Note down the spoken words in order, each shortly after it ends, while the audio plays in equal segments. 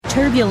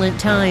Turbulent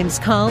times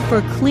call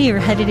for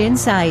clear-headed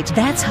insight.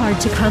 That's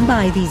hard to come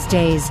by these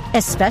days,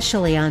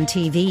 especially on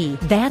TV.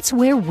 That's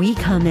where we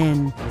come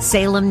in.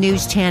 Salem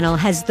News Channel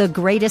has the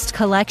greatest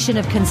collection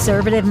of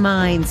conservative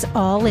minds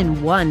all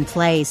in one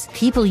place.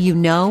 People you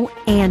know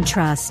and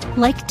trust,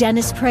 like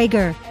Dennis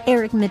Prager,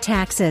 Eric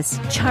Metaxas,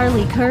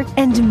 Charlie Kirk,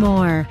 and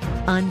more.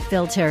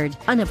 Unfiltered,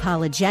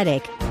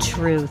 unapologetic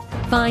truth.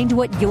 Find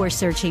what you're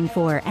searching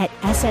for at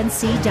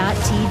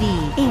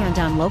snc.tv and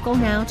on Local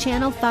Now,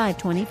 Channel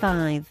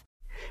 525.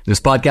 This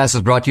podcast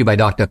is brought to you by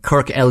Dr.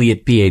 Kirk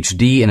Elliott,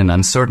 PhD. In an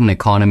uncertain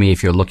economy,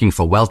 if you're looking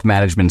for wealth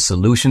management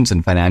solutions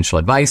and financial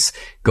advice,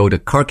 go to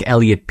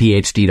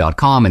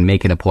kirkelliottphd.com and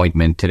make an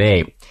appointment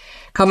today.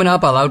 Coming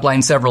up, I'll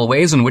outline several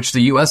ways in which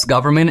the U.S.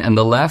 government and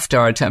the left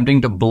are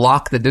attempting to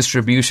block the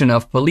distribution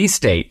of police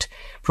state.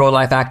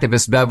 Pro-life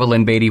activist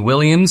Bevelyn Beatty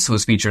Williams,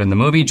 who's featured in the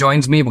movie,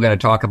 joins me. We're going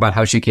to talk about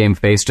how she came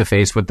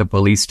face-to-face with the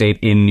police state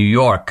in New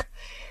York.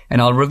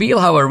 And I'll reveal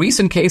how a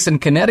recent case in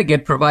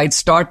Connecticut provides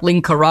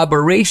startling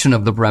corroboration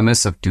of the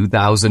premise of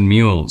 2,000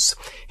 mules.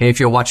 Hey, if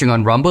you're watching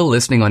on Rumble,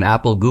 listening on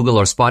Apple, Google,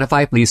 or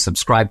Spotify, please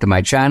subscribe to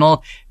my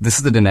channel. This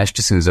is the Dinesh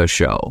D'Souza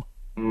Show.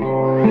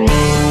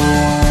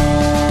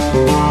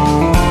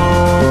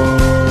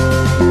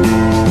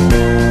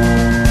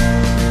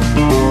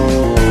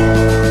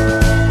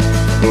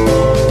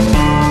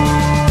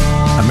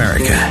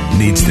 America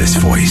needs this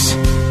voice.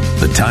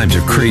 The times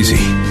are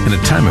crazy. In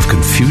a time of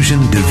confusion,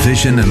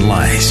 division, and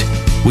lies,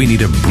 we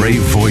need a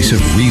brave voice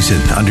of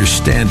reason,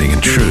 understanding,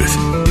 and truth.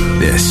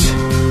 This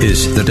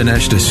is the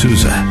Dinesh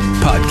D'Souza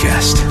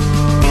Podcast.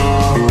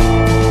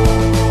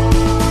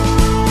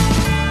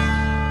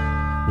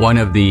 One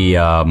of the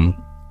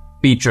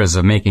features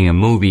of making a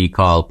movie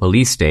called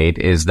Police State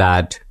is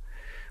that,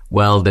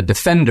 well, the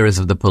defenders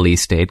of the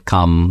police state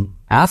come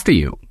after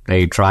you.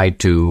 They try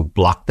to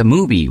block the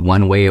movie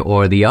one way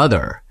or the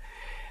other.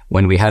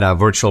 When we had our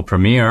virtual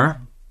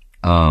premiere,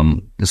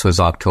 this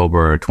was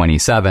October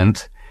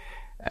 27th,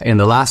 in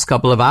the last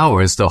couple of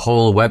hours, the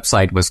whole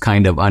website was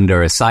kind of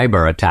under a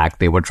cyber attack.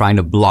 They were trying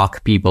to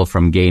block people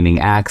from gaining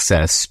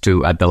access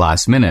to at the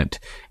last minute.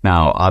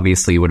 Now,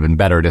 obviously, it would have been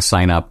better to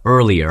sign up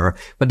earlier,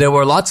 but there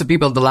were lots of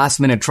people at the last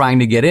minute trying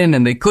to get in,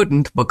 and they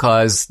couldn't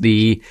because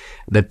the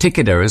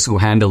ticketers who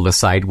handled the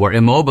site were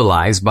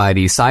immobilized by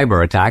these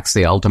cyber attacks.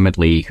 They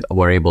ultimately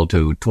were able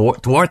to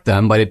thwart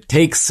them, but it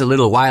takes a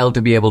little while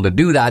to be able to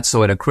do that.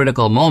 So at a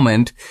critical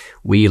moment,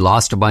 we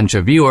lost a bunch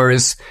of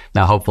viewers.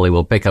 Now, hopefully,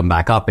 we'll pick them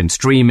back up in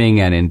streaming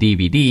and in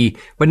DVD.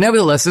 But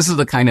nevertheless, this is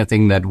the kind of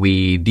thing that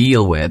we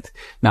deal with.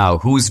 Now,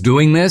 who's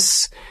doing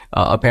this?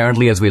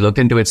 Apparently, as we looked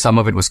into it, some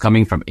of it was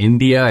coming from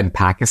India and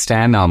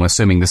Pakistan. Now, I'm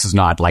assuming this is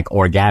not like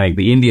organic.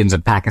 The Indians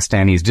and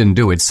Pakistanis didn't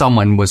do it.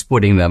 Someone was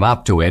putting them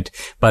up to it.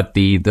 But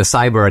the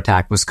cyber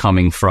attack was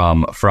coming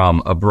from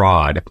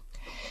abroad.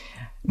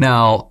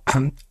 Now,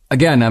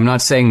 again, I'm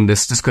not saying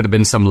this could have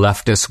been some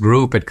leftist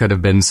group. It could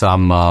have been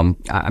some, I'm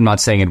not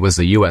saying it was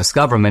the U.S.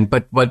 government,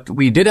 but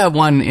we did have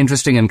one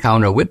interesting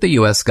encounter with the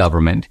U.S.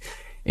 government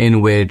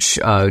in which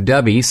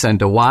Debbie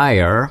sent a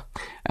wire,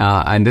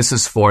 and this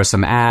is for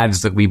some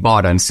ads that we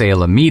bought on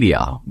Salem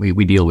Media.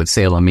 We deal with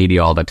Salem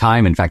Media all the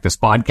time. In fact, this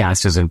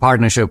podcast is in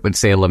partnership with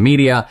Salem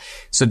Media.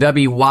 So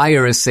Debbie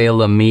wires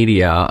Salem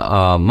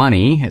Media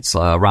money. It's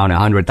around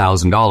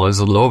 $100,000,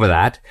 a little over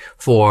that,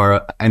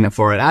 for an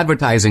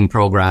advertising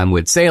program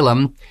with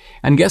Salem.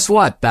 And guess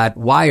what? That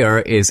wire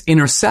is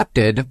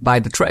intercepted by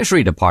the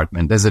Treasury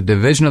Department. There's a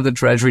division of the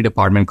Treasury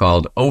Department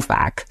called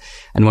OFAC.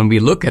 And when we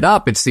look it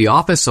up, it's the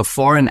Office of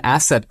Foreign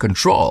Asset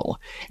Control.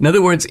 In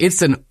other words,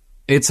 it's an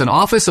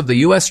office of the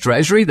U.S.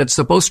 Treasury that's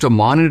supposed to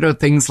monitor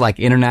things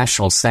like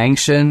international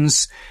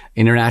sanctions,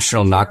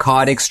 international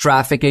narcotics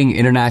trafficking,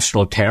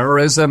 international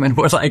terrorism. And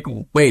we're like,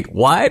 wait,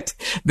 what?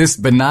 This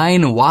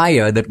benign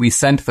wire that we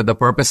sent for the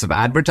purpose of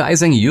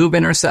advertising, you've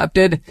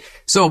intercepted?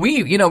 So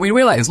we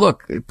realize,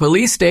 look,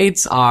 police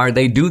states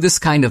they do this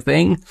kind of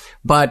thing,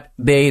 but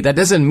that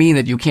doesn't mean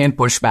that you can't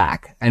push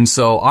back. And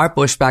so our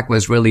pushback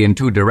was really in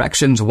two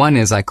directions. One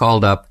is I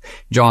called up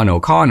John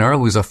O'Connor,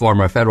 who's a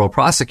former federal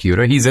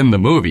prosecutor. He's in the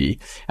movie.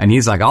 And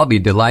he's like, I'll be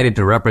delighted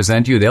to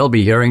represent you. They'll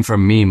be hearing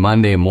from me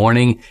Monday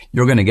morning.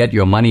 You're going to get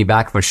your money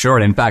back for sure.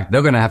 And in fact,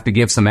 they're going to have to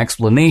give some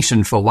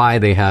explanation for why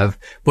they have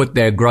put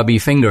their grubby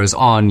fingers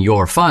on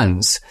your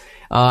funds.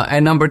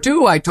 And number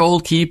two, I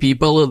told key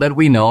people that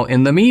we know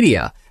in the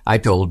media. I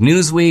told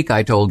Newsweek,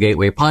 I told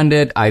Gateway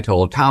Pundit, I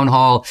told Town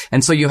Hall.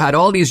 And so you had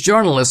all these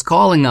journalists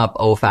calling up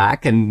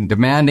OFAC and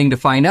demanding to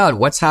find out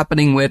what's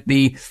happening with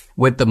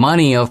the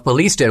money of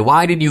police state.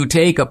 Why did you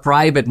take a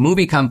private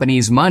movie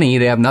company's money?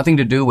 They have nothing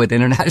to do with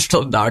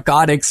international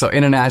narcotics or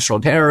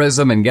international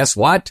terrorism. And guess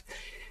what?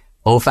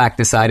 OFAC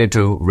decided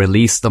to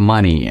release the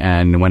money.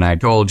 And when I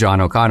told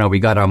John O'Connor we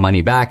got our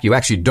money back, you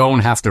actually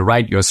don't have to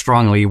write your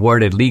strongly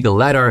worded legal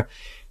letter.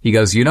 He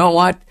goes, you know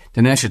what,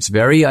 Dinesh, it's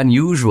very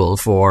unusual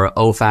for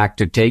OFAC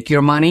to take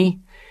your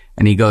money.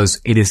 And he goes,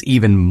 it is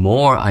even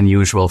more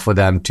unusual for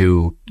them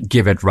to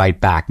give it right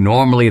back.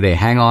 Normally, they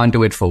hang on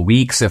to it for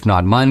weeks, if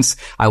not months.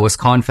 I was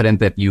confident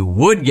that you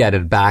would get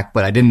it back,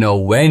 but I didn't know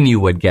when you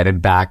would get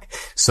it back.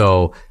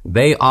 So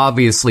they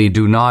obviously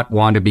do not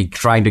want to be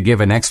trying to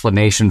give an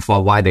explanation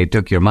for why they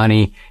took your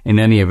money. In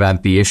any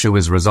event, the issue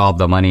is resolved.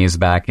 The money is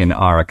back in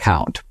our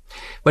account.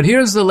 But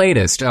here's the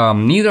latest.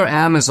 Neither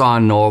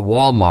Amazon nor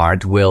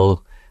Walmart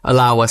will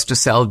allow us to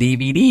sell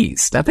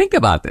DVDs. Now think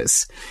about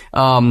this.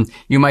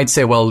 You might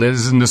say, well,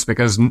 isn't this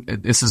because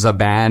this is a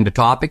banned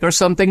topic or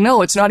something?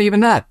 No, it's not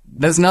even that.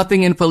 There's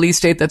nothing in Police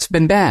State that's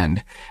been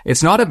banned.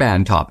 It's not a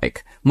banned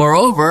topic.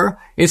 Moreover,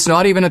 it's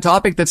not even a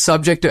topic that's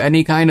subject to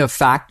any kind of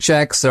fact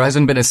checks. There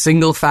hasn't been a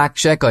single fact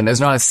check, and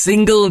there's not a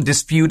single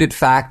disputed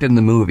fact in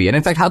the movie. And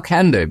in fact, how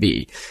can there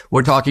be?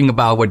 We're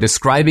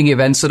describing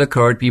events that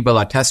occurred. People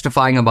are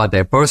testifying about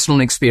their personal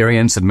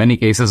experience, in many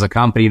cases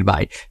accompanied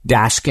by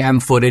dash cam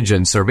footage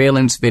and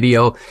surveillance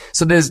video.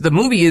 So the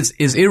movie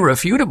is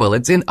irrefutable.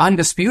 It's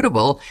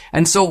undisputable.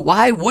 And so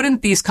why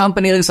wouldn't these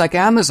companies like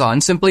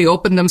Amazon simply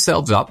open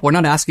themselves up? We're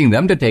not asking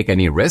them to take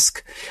any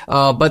risk,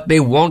 but they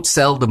won't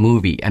sell the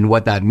movie. And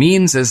what that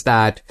means is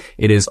that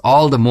it is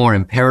all the more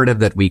imperative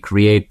that we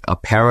create a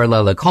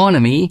parallel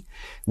economy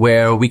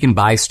where we can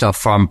buy stuff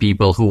from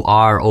people who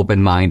are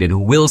open-minded, who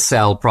will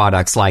sell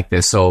products like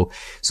this. So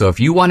if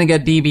you want to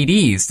get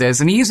DVDs,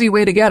 there's an easy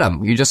way to get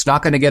them. You're just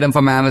not going to get them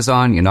from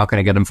Amazon. You're not going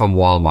to get them from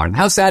Walmart. And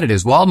how sad it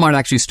is. Walmart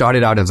actually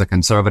started out as a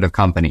conservative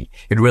company.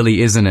 It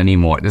really isn't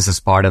anymore. This is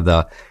part of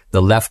the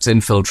left's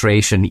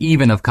infiltration,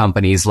 even of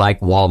companies like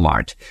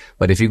Walmart.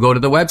 But if you go to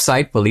the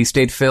website,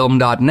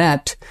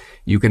 policestatefilm.net,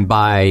 you can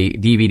buy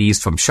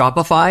DVDs from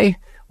Shopify,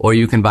 or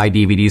you can buy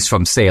DVDs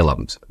from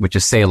Salem, which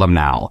is Salem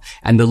Now.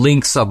 And the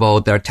links are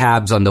both, there are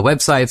tabs on the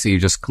website, so you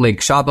just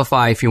click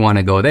Shopify if you want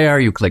to go there,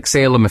 you click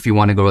Salem if you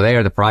want to go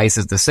there, the price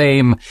is the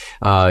same,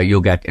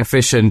 you'll get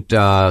efficient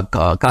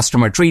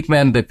customer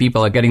treatment, that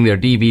people are getting their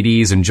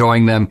DVDs,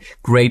 enjoying them.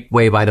 Great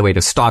way, by the way,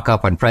 to stock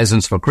up on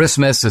presents for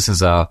Christmas. This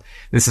is a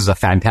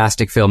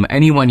fantastic film.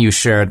 Anyone you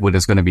share it with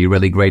is going to be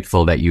really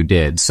grateful that you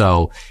did.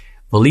 So,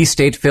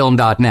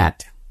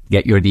 policestatefilm.net.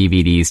 Get your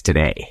DVDs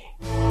today.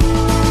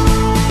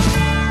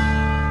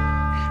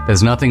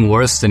 There's nothing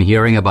worse than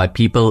hearing about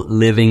people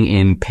living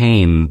in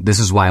pain. This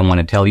is why I want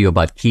to tell you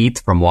about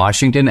Keith from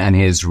Washington and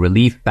his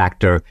Relief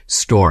Factor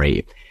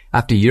story.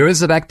 After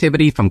years of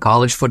activity, from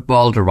college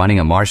football to running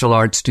a martial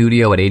arts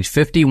studio, at age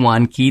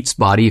 51, Keith's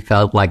body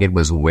felt like it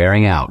was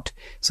wearing out.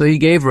 So he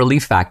gave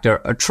Relief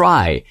Factor a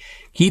try.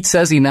 Keith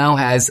says he now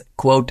has,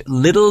 quote,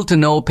 little to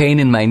no pain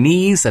in my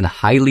knees and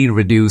highly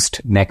reduced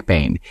neck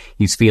pain.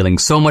 He's feeling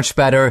so much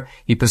better.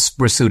 He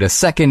pursued a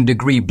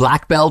second-degree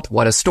black belt.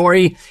 What a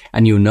story.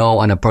 And you know,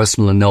 on a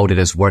personal note, it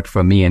has worked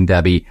for me and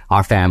Debbie,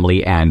 our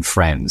family, and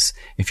friends.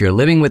 If you're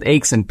living with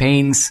aches and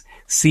pains,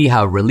 see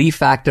how Relief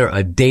Factor,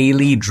 a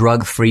daily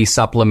drug-free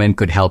supplement,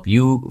 could help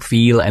you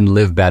feel and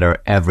live better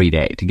every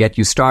day. To get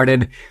you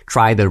started,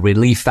 try the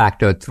Relief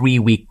Factor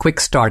 3-week quick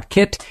start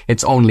kit.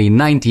 It's only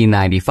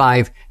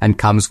 $19.95 and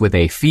comes with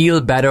a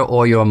feel better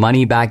or your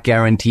money back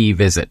guarantee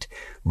visit.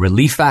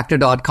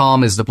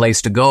 ReliefFactor.com is the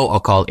place to go, or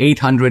call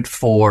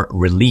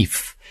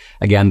 800-4-RELIEF.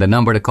 Again, the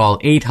number to call,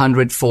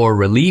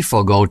 800-4-RELIEF,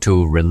 or go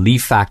to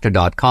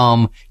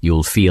ReliefFactor.com.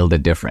 You'll feel the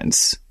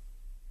difference.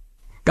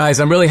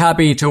 Guys, I'm really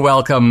happy to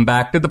welcome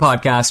back to the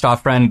podcast our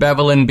friend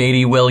Bevelyn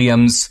Beatty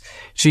Williams.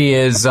 She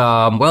is,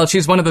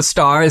 she's one of the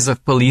stars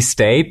of Police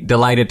State.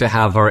 Delighted to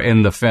have her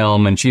in the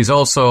film. And she's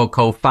also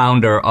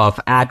co-founder of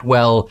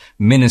Atwell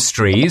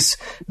Ministries.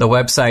 The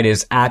website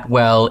is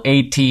Atwell,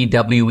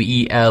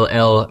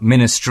 ATWELL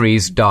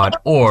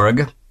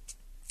Ministries.org.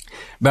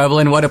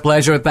 Bevelyn, what a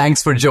pleasure.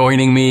 Thanks for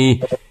joining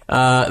me.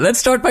 Let's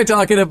start by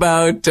talking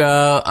about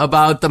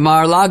the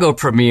Mar-a-Lago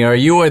premiere.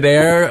 You were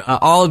there,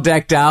 all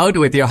decked out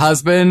with your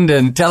husband,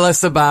 and tell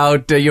us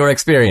about your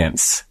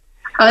experience.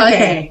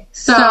 Okay,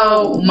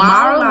 so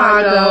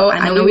Mar-a-Lago,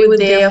 I know we were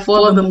there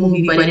for the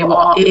movie, but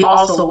it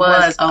also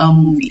was a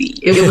movie.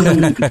 It was a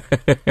movie.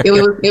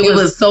 It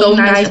was so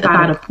nice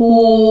by the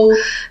pool,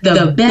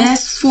 the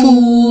best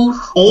food,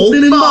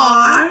 open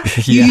bar,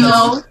 yes. You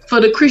know, for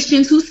the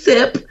Christians who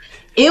sip.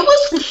 It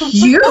was cute,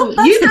 you know,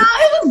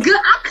 it was good.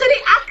 I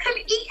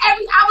couldn't eat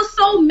I was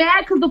so mad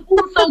because the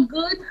food was so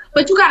good,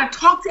 but you gotta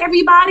talk to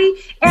everybody.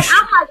 And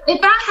I'm like, if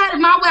I had it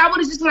my way, I would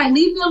have just been like,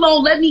 leave me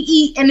alone, let me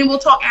eat, and then we'll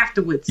talk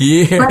afterwards.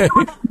 Yeah. But it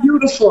was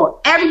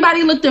beautiful.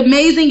 Everybody looked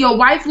amazing. Your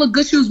wife looked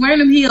good. She was wearing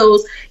them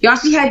heels. Y'all,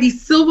 she had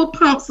these silver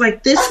pumps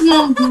like this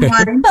one.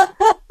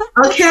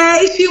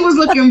 Okay, she was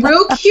looking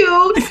real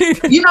cute.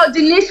 You know,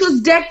 Dinesh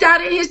was decked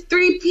out in his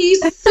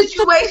 3-piece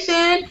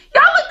situation. It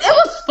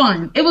was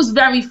fun. It was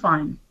very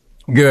fun.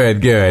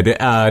 Good.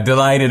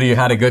 Delighted you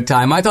had a good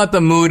time. I thought the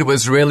mood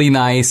was really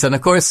nice. And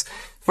of course,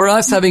 for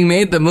us having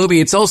made the movie,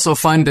 it's also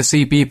fun to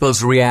see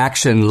people's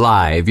reaction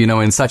live, you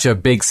know, in such a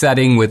big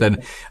setting with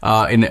in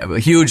a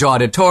huge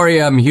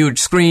auditorium, huge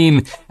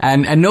screen,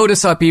 and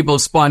notice how people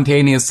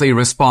spontaneously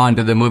respond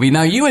to the movie.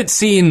 Now, you had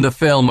seen the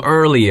film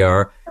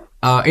earlier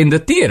in the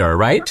theater,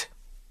 right?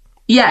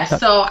 Yes,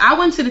 so I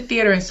went to the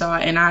theater and saw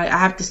it, and I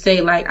have to say,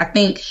 like, I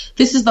think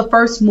this is the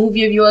first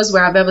movie of yours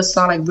where I've ever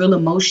saw like real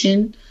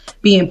emotion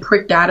being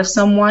pricked out of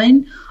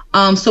someone.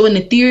 So in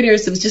the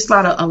theaters, it was just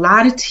a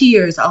lot of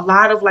tears, a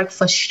lot of like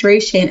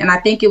frustration, and I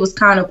think it was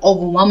kind of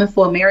overwhelming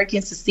for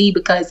Americans to see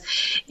because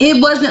it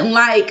wasn't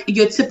like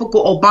your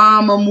typical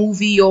Obama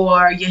movie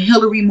or your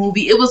Hillary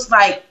movie. It was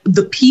like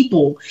the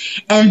people,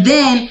 and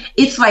then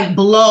it's like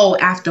blow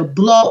after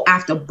blow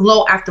after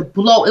blow after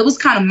blow. It was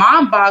kind of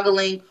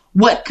mind-boggling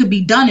what could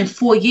be done in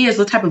 4 years,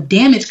 what type of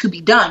damage could be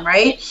done,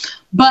 right?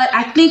 But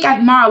I think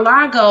at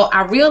Mar-a-Lago,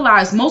 I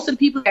realized most of the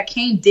people that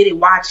came didn't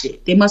watch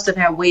it. They must have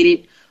had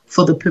waited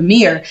for the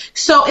premiere.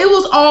 So it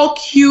was all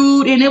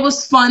cute and it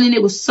was fun and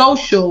it was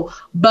social.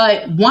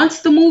 But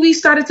once the movie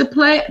started to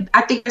play,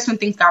 I think that's when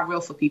things got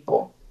real for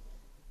people.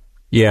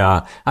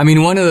 Yeah. I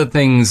mean, one of the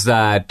things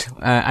that,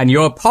 and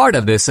you're a part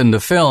of this in the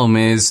film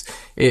is,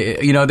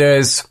 you know,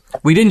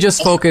 we didn't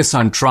just focus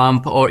on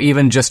Trump or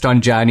even just on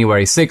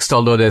January 6th,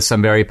 although there's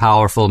some very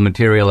powerful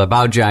material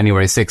about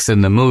January 6th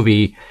in the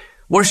movie.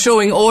 We're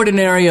showing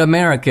ordinary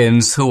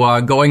Americans who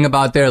are going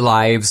about their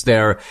lives.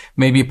 They're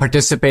maybe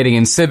participating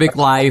in civic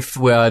life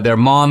where their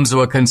moms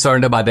were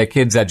concerned about their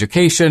kids'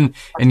 education.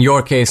 In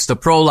your case, the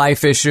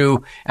pro-life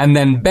issue. And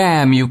then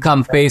bam, you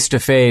come face to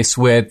face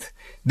with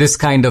this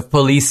kind of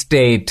police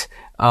state,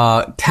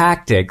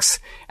 tactics.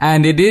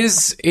 And it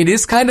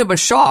is kind of a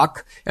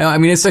shock. I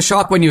mean, it's a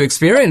shock when you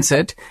experience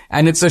it.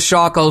 And it's a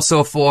shock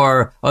also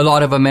for a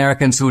lot of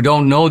Americans who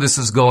don't know this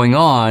is going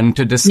on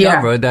to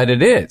discover that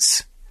it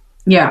is.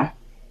 Yeah.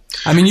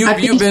 I mean,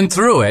 you've been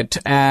through it,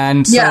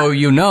 and so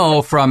you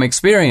know from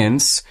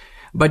experience,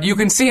 but you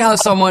can see how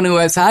someone who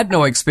has had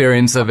no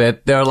experience of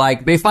it,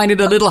 they find it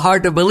a little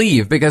hard to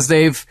believe because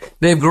they've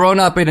grown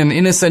up in an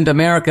innocent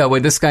America where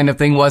this kind of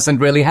thing wasn't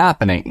really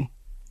happening.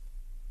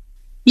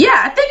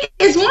 Yeah, I think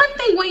it's one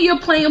thing when you're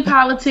playing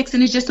politics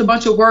and it's just a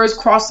bunch of words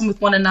crossing with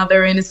one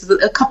another and it's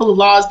a couple of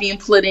laws being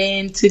put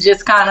in to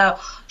just kind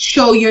of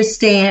show your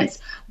stance.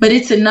 But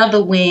it's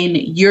another when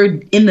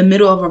you're in the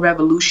middle of a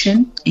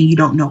revolution and you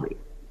don't know it.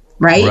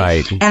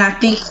 Right. And I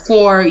think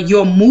for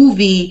your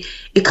movie,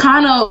 it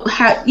kind of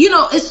had, you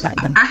know,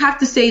 I have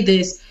to say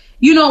this,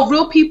 you know,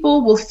 real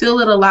people will feel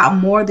it a lot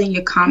more than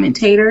your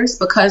commentators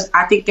because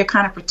I think they're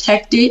kind of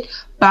protected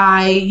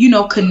by, you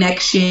know,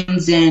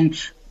 connections and,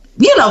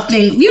 you know,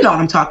 things, you know what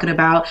I'm talking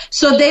about.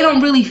 So they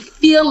don't really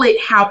feel it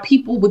how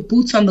people with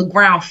boots on the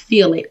ground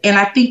feel it. And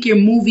I think your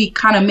movie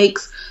kind of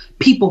makes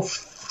people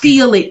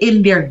feel it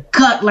in their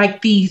gut,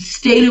 like the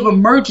state of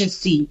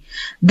emergency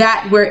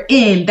that we're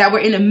in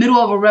the middle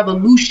of a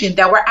revolution,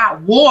 that we're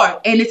at war.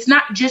 And it's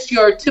not just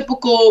your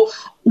typical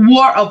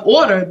war of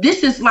order.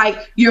 This is like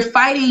you're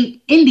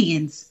fighting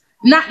Indians.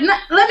 Let me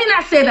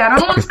not say that. I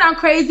don't want to sound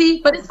crazy,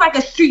 but it's like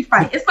a street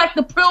fight. It's like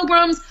the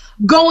Pilgrims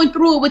going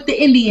through it with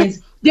the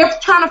Indians. They're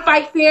trying to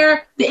fight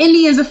fair. The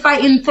Indians are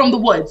fighting from the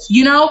woods.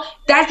 You know,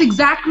 that's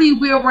exactly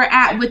where we're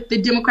at with the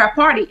Democrat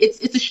Party.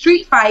 It's a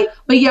street fight,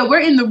 but yeah,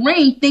 we're in the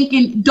ring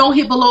thinking don't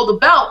hit below the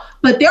belt,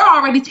 but they're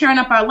already tearing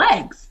up our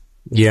legs.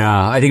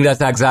 Yeah, I think that's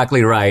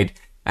exactly right.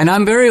 And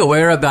I'm very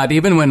aware of that.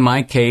 Even when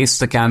my case,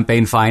 the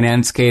campaign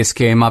finance case,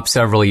 came up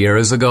several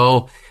years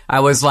ago, I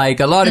was like,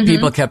 a lot of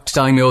people kept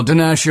telling me, oh,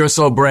 Dinesh, you're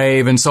so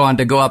brave and so on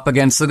to go up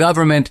against the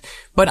government.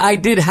 But I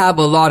did have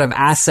a lot of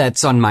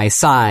assets on my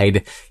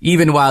side,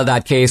 even while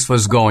that case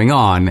was going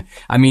on.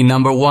 I mean,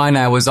 number one,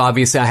 I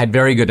had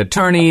very good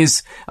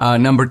attorneys.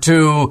 Number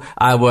two,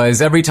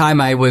 every time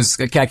I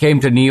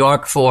came to New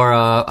York for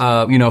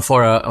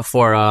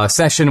a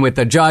session with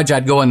the judge,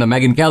 I'd go on the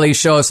Megyn Kelly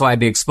show. So I had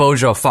the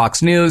exposure of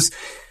Fox News.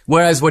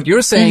 Whereas what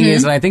you're saying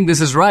is, and I think this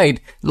is right,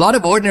 a lot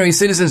of ordinary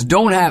citizens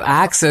don't have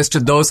access to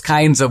those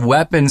kinds of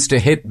weapons to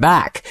hit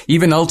back.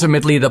 Even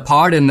ultimately the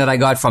pardon that I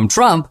got from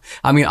Trump,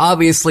 I mean,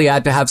 obviously I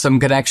had to have some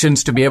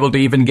connections to be able to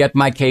even get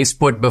my case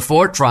put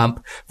before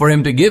Trump for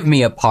him to give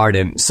me a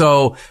pardon.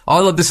 So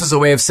all of this is a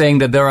way of saying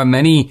that there are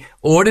many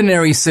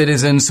ordinary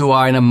citizens who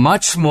are in a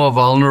much more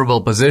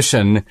vulnerable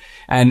position.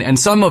 And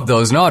some of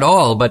those, not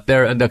all, but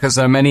because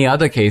there are many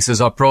other cases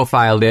are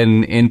profiled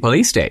in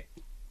police state.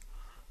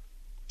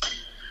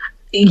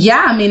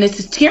 Yeah, I mean, it's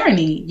a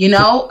tyranny, you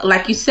know,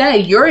 like you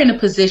said, you're in a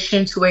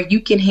position to where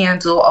you can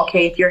handle,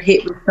 okay, if you're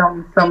hit with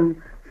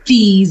some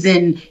fees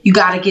and you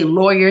got to get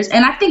lawyers.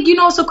 And I think, you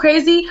know, it's so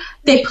crazy.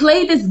 They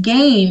play this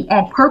game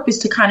on purpose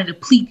to kind of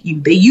deplete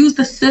you. They use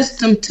the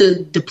system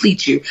to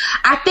deplete you.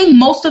 I think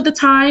most of the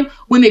time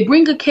when they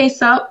bring a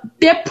case up,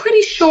 they're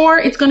pretty sure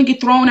it's going to get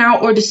thrown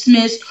out or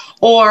dismissed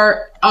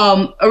or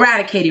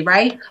eradicated,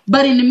 right?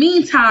 But in the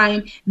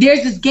meantime,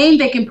 there's this game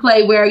they can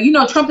play where, you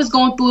know, Trump is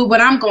going through what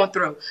I'm going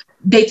through.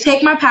 They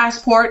take my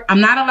passport.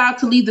 I'm not allowed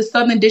to leave the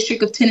Southern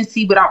District of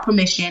Tennessee without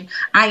permission.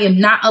 I am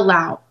not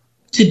allowed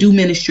to do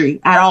ministry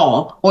at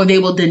all, or they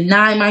will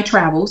deny my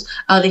travels.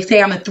 They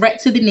say I'm a threat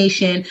to the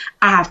nation.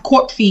 I have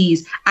court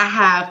fees. I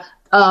have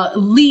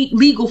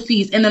legal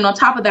fees. And then on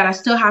top of that, I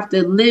still have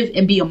to live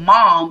and be a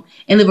mom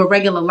and live a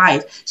regular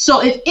life.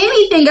 So if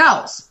anything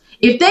else,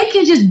 if they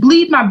can just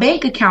bleed my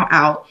bank account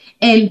out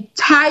and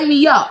tie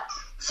me up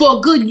for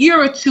a good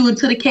year or two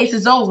until the case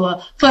is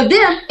over. For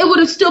them, it would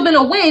have still been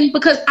a win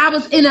because I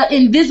was in an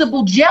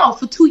invisible jail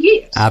for 2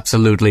 years.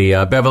 Absolutely.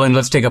 Bevelyn,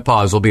 let's take a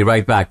pause. We'll be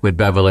right back with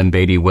Bevelyn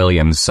Beatty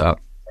Williams.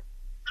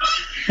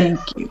 Thank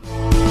you.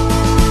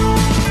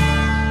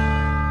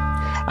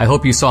 I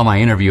hope you saw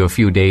my interview a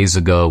few days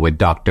ago with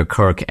Dr.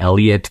 Kirk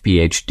Elliott,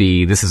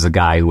 PhD. This is a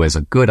guy who has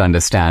a good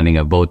understanding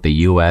of both the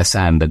U.S.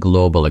 and the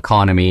global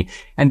economy.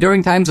 And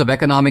during times of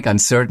economic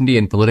uncertainty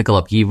and political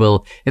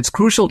upheaval, it's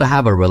crucial to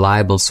have a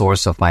reliable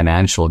source of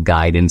financial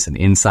guidance and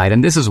insight.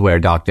 And this is where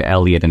Dr.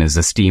 Elliott and his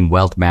esteemed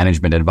wealth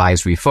management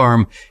advisory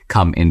firm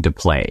come into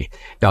play.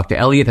 Dr.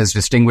 Elliott has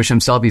distinguished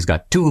himself. He's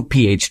got 2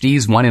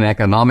 PhDs, one in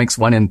economics,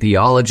 one in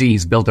theology.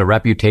 He's built a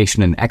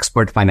reputation in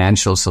expert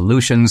financial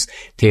solutions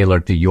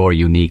tailored to your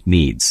unique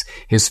needs.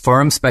 His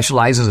firm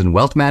specializes in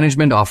wealth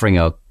management, offering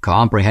a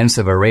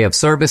comprehensive array of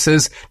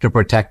services to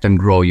protect and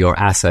grow your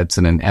assets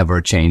in an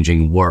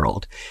ever-changing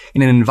world.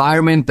 In an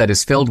environment that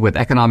is filled with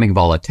economic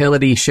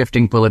volatility,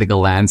 shifting political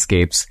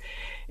landscapes,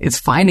 it's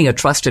finding a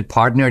trusted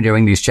partner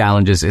during these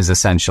challenges is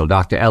essential.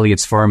 Dr.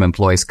 Elliott's firm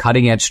employs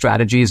cutting-edge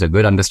strategies, a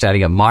good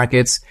understanding of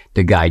markets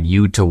to guide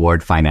you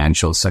toward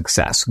financial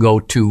success. Go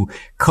to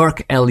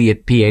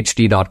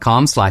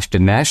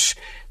KirkElliottPhD.com/Dinesh.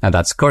 Now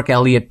that's Kirk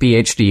Elliott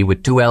PhD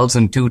with 2 L's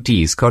and 2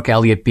 T's.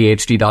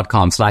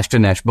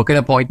 KirkElliottPhD.com/Dinesh. Book an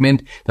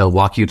appointment. They'll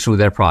walk you through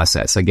their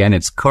process. Again,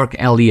 it's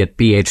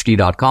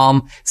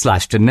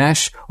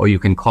KirkElliottPhD.com/Dinesh, or you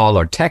can call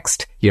or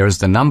text. Here's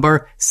the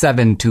number,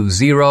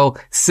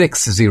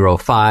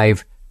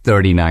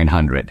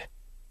 720-605-3900.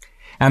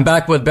 I'm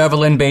back with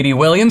Bevelyn Beatty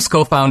Williams,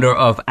 co-founder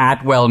of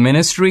Atwell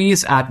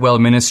Ministries.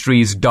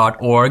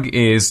 AtwellMinistries.org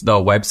is the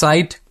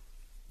website.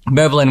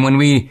 Bevelyn, when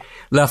we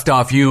left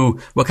off, you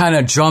were kind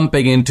of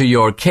jumping into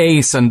your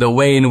case and the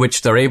way in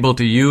which they're able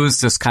to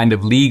use this kind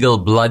of legal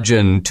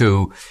bludgeon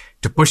to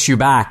push you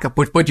back,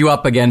 put you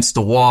up against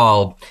the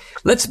wall.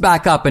 Let's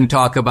back up and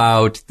talk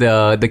about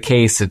the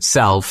case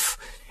itself.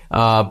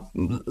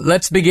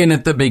 Let's begin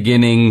at the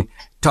beginning.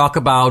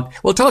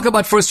 We'll talk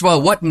about first of all,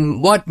 what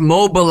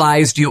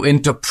mobilized you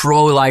into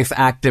pro-life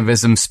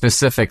activism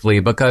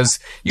specifically, because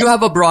you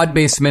have a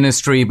broad-based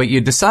ministry, but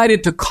you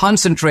decided to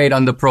concentrate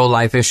on the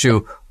pro-life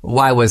issue.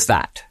 Why was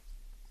that?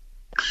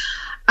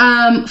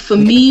 For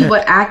me,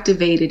 what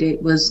activated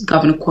it was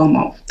Governor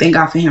Cuomo. Thank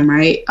God for him,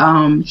 right?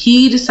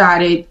 He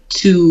decided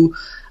to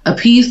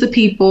appease the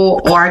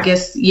people, or I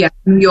guess, New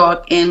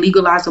York, and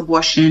legalize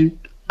abortion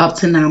up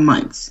to 9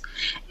 months.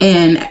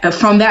 And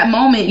from that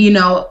moment,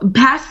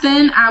 past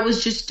then, I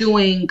was just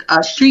doing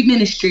street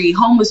ministry,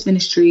 homeless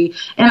ministry,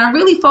 and I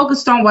really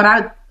focused on what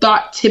I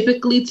thought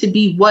typically to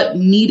be what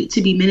needed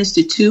to be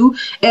ministered to.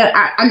 And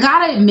I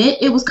gotta admit,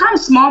 it was kind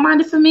of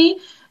small-minded for me,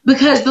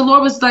 because the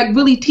Lord was like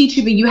really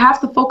teaching me, you have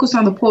to focus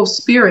on the poor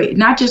spirit,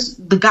 not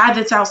just the guy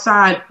that's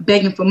outside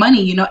begging for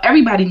money.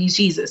 Everybody needs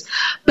Jesus.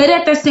 But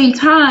at the same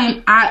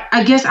time,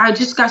 I guess I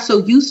just got so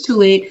used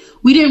to it.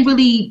 We didn't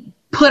really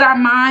put our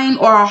mind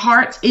or our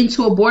hearts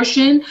into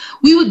abortion.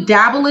 We would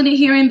dabble in it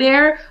here and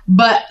there,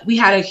 but we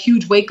had a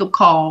huge wake-up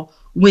call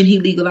when he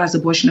legalized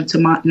abortion up to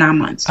 9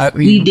 months.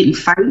 We didn't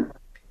fight.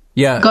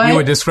 Yeah, you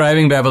were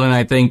describing, Bevelyn,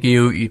 I think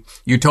you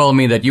told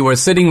me that you were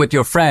sitting with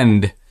your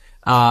friend,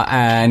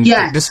 and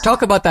just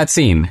talk about that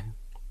scene.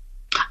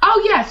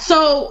 Oh, yeah.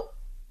 So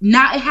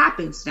now it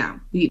happens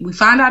now. We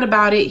find out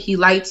about it. He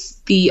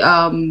lights the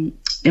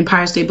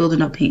Empire State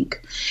Building up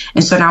pink.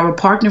 And so now we're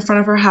parked in front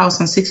of her house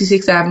on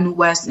 66th Avenue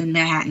West in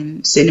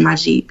Manhattan, sitting in my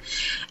Jeep.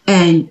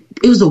 And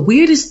it was the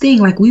weirdest thing.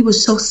 Like, we were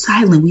so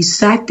silent. We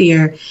sat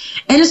there.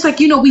 And it's like,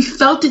 we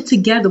felt it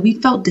together.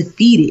 We felt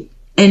defeated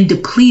and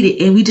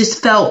depleted. And we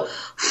just felt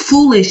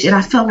foolish. And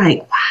I felt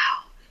like, wow,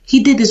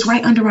 he did this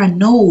right under our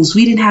nose.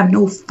 We didn't have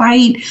no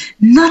fight,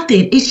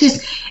 nothing. It's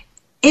just,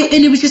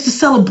 and it was just a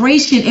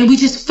celebration. And we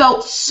just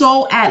felt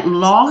so at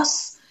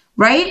loss,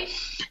 right?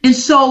 And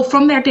so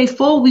from that day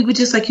forward, we were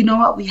just like, you know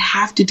what? We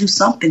have to do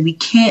something. We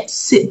can't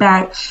sit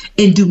back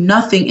and do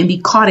nothing and be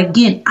caught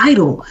again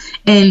idle.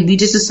 And we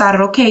just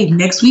decided, okay,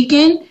 next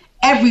weekend,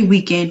 every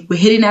weekend, we're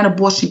hitting that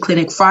abortion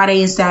clinic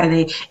Friday and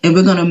Saturday, and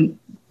we're going to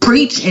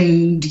preach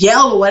and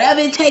yell or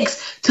whatever it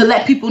takes to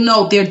let people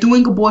know they're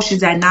doing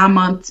abortions at 9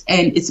 months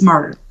and it's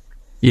murder.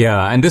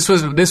 Yeah, and this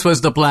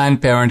was the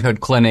Planned Parenthood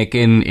clinic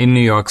in New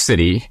York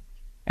City.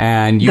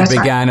 And you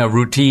began a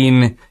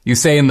routine. You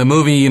say in the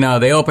movie,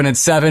 they open at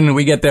 7,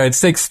 we get there at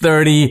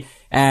 6:30,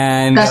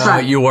 and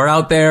you were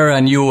out there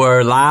and you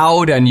were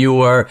loud and you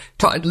were.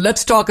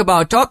 Let's talk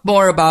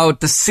more about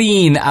the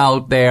scene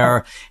out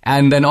there,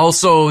 and then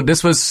also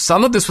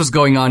some of this was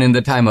going on in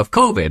the time of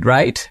COVID,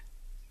 right?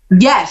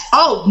 Yes.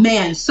 Oh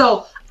man.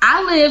 So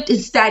I lived in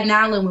Staten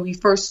Island when we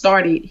first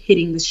started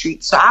hitting the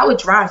streets. So I would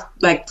drive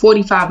like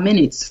 45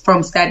 minutes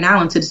from Staten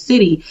Island to the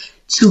city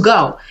to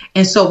go.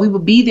 And so we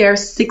would be there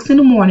 6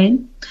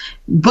 a.m.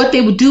 What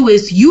they would do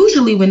is,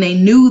 usually when they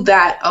knew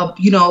that,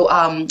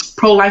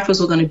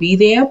 pro-lifers were going to be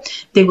there,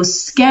 they would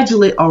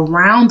schedule it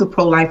around the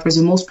pro-lifers.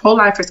 And most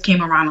pro-lifers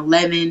came around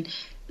 11,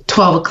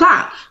 12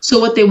 o'clock. So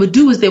what they would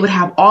do is they would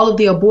have all of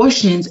their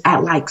abortions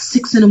at like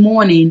 6 in the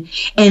morning,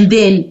 and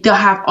then they'll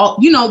have all,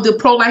 the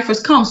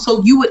pro-lifers come.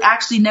 So you would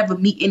actually never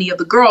meet any of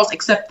the girls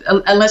except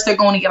unless they're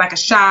going to get like a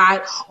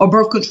shot or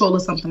birth control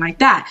or something like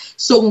that.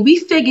 So when we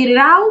figured it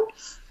out,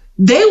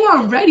 they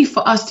weren't ready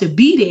for us to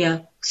be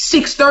there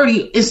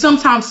 6:30 and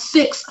sometimes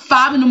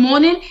 5 in the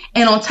morning.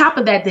 And on top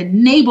of that, the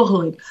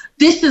neighborhood.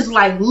 This is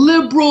like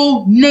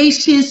liberal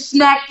nation,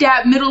 smack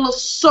dab middle of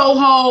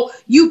Soho.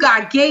 You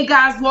got gay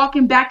guys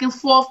walking back and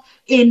forth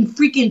in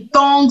freaking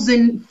thongs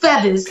and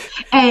feathers,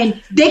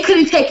 and they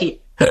couldn't take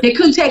it. They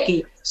couldn't take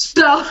it.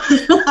 So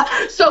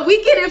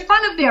we get in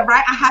front of there,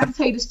 right? I have to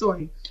tell you the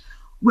story.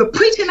 We're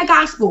preaching the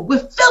gospel.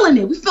 We're feeling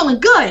it. We're feeling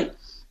good.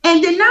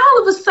 And then now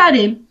all of a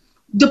sudden,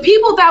 the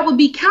people that would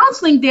be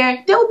counseling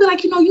there, they would be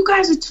like, you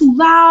guys are too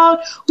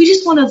loud. We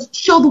just want to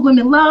show the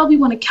women love. We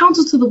want to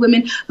counsel to the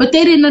women. But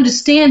they didn't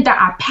understand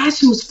that our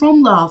passion was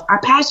from love.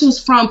 Our passion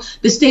was from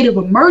the state of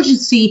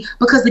emergency.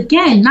 Because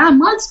again, 9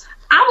 months,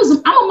 I'm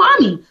a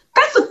mommy.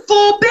 That's a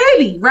full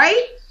baby,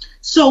 right?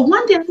 So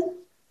one day,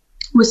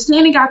 we're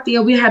standing out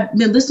there. We have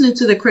been listening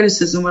to the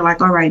criticism. We're like,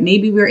 all right,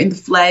 maybe we're in the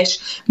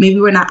flesh. Maybe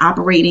we're not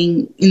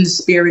operating in the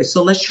spirit.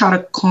 So let's try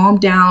to calm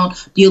down,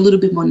 be a little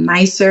bit more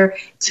nicer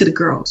to the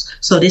girls.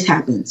 So this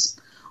happens.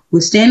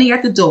 We're standing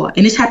at the door,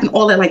 and this happened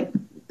all at like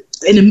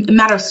in a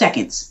matter of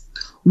seconds.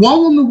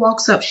 One woman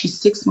walks up. She's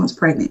 6 months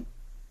pregnant,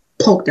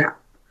 poked out.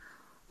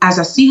 As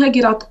I see her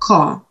get out the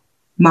car,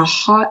 my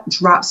heart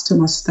drops to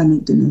my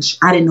stomach, Dinesh.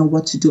 I didn't know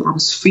what to do. I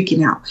was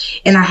freaking out.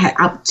 And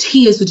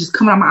tears were just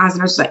coming out of my eyes.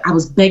 And I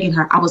was begging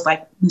her. I was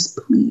like, Miss,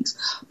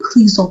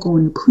 please don't go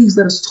in there. Please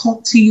let us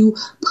talk to you.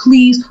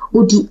 Please,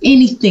 we'll do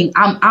anything.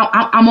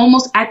 I'm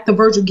almost at the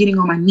verge of getting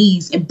on my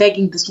knees and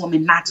begging this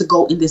woman not to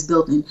go in this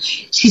building.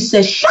 She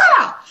says, shut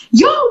up.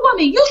 You're a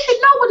woman. You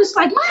should know what it's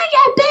like. Mind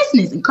your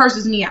business. And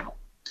curses me out.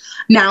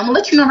 Now, I'm going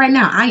to let you know right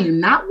now, I am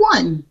not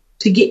one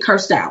to get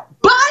cursed out.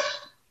 But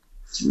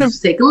for the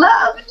sake of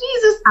love of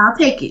Jesus, I'll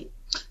take it.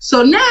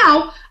 So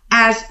now,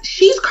 as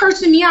she's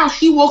cursing me out,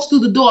 she walks through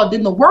the door.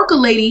 Then the worker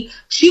lady,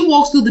 she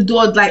walks through the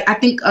door, like I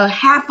think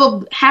half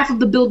of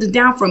the building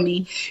down from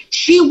me.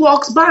 She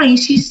walks by and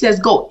she says,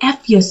 "Go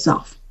F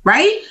yourself,"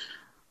 right?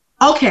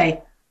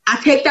 Okay,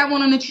 I take that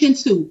one on the chin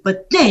too.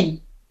 But then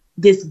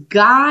this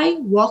guy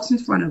walks in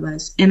front of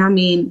us, and I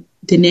mean,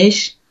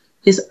 Dinesh,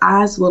 his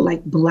eyes were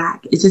like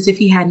black. It's as if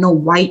he had no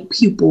white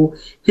pupil.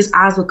 His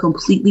eyes were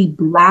completely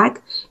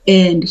black,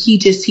 and he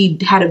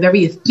had a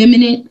very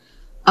effeminate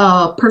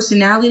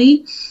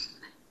personality.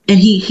 And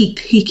he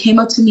came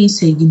up to me and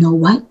said, "You know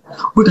what?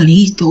 We're going to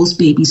eat those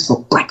babies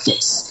for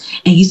breakfast.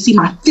 And you see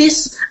my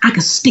fist? I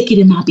can stick it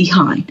in my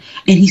behind."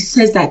 And he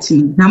says that to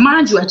me. Now,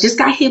 mind you, I just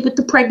got hit with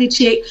the pregnant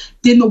chick,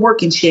 then the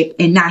working chick,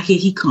 and now here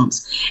he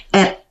comes.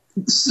 And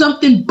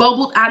something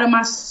bubbled out of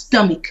my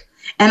stomach.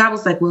 And I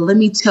was like, well, let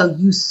me tell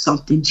you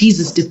something.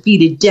 Jesus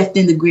defeated death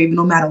in the grave.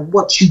 No matter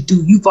what you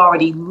do, you've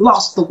already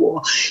lost the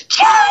war. Jesus!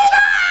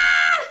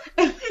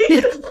 I'm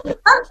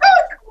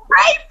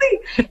crazy.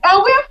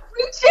 And we're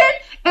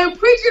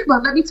preaching.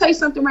 But let me tell you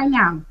something right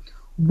now.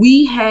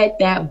 We had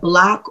that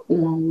block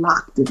on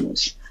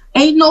lockdown.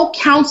 Ain't no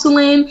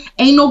counseling.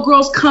 Ain't no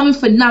girls coming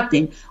for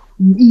nothing.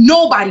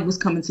 Nobody was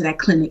coming to that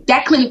clinic.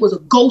 That clinic was a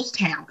ghost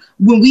town.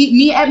 When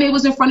me and Edmund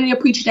was in front of there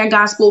preaching that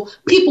gospel,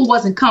 people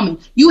wasn't coming.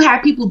 You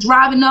had people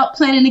driving up,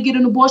 planning to get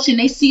an abortion.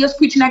 They see us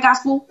preaching that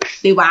gospel,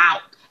 they were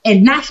out.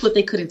 And that's what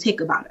they couldn't take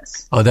about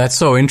us. Oh, that's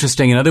so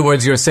interesting. In other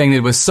words, you're saying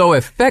it was so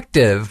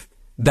effective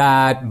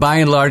that by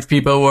and large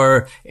people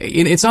were,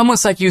 it's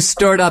almost like you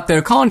stirred up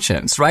their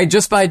conscience, right?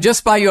 Just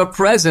by your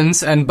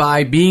presence and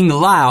by being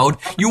loud,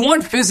 you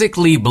weren't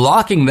physically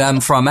blocking them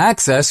from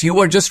access. You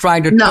were just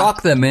trying to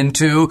talk them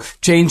into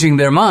changing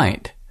their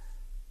mind.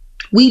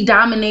 We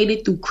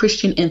dominated through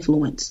Christian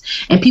influence.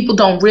 And people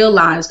don't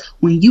realize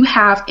when you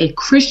have a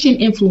Christian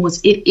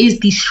influence, it is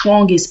the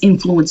strongest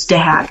influence to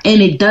have.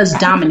 And it does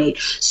dominate.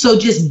 So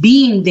just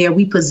being there,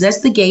 we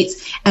possessed the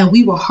gates and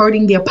we were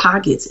hurting their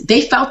pockets.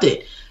 They felt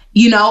it.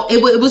 You know,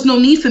 it was no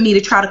need for me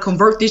to try to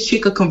convert this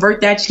chick or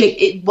convert that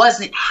chick. It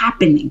wasn't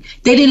happening.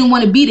 They didn't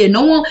want to be there.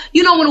 No one,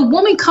 you know, when a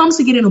woman comes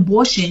to get an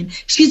abortion,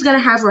 she's going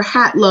to have her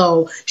hat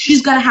low.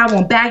 She's going to have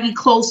on baggy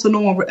clothes so no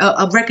one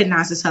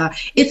recognizes her.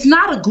 It's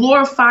not a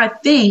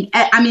glorified thing.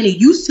 I mean, it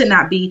used to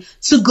not be,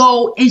 to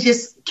go and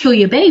just kill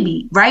your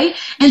baby, right?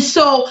 And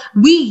so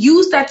we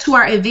used that to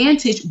our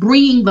advantage,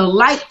 bringing the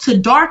light to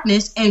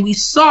darkness, and we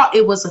saw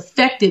it was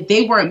effective.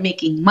 They weren't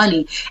making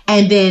money.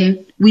 And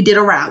then we did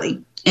a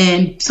rally.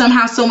 And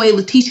somehow, some way,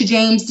 Letitia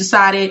James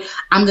decided,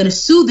 I'm going to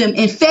sue them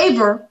in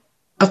favor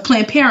of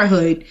Planned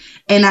Parenthood.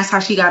 And that's how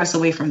she got us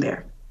away from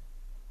there.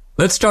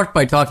 Let's start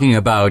by talking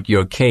about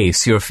your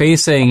case. You're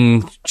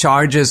facing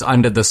charges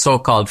under the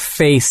so-called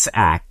FACE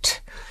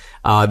Act.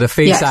 The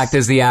FACE Act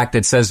is the act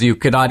that says you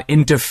cannot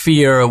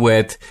interfere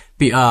with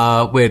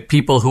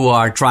people who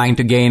are trying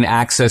to gain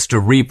access to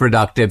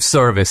reproductive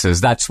services.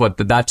 That's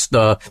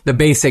the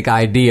basic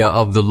idea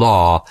of the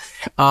law.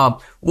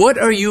 What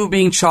are you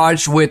being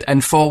charged with,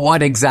 and for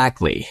what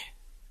exactly?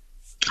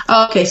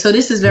 Okay, so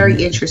this is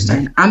very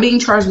interesting. I'm being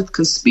charged with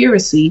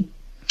conspiracy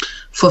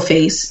for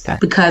FACE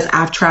because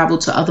I've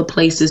traveled to other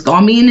places. Though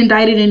I'm being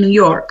indicted in New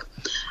York,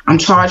 I'm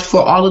charged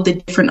for all of the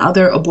different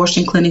other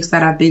abortion clinics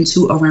that I've been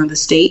to around the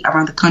state,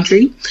 around the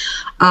country.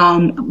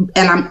 And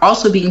I'm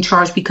also being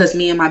charged because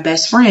me and my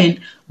best friend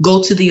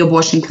go to the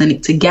abortion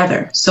clinic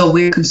together. So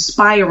we're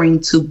conspiring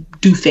to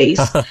do FACE,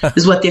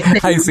 is what they're saying.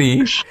 I see.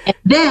 And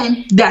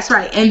then, that's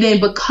right. And then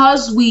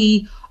because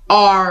we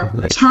are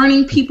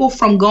turning people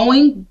from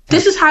going,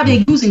 this is how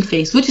they're using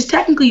FACE, which is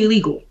technically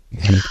illegal.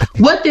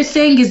 What they're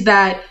saying is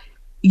that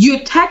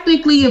you're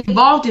technically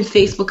involved in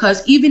FACE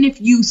because even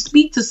if you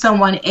speak to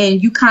someone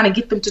and you kind of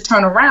get them to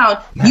turn around,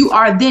 you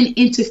are then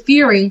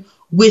interfering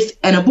with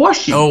an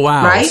abortion. Oh,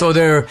 wow. Right? So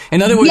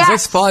in other words, Yes.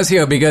 let's pause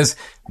here because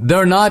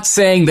they're not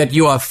saying that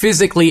you are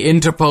physically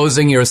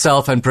interposing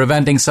yourself and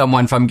preventing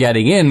someone from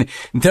getting in.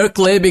 They're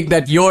claiming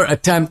that your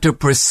attempt to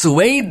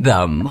persuade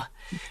them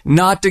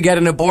not to get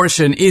an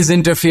abortion is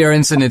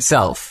interference in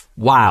itself.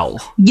 Wow.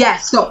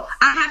 Yes. So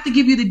I have to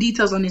give you the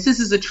details on this. This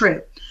is a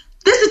trip.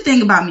 This is the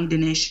thing about me,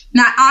 Dinesh.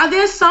 Now, are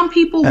there some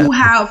people who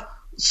have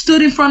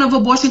stood in front of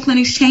abortion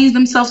clinics, changed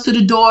themselves to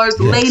the doors,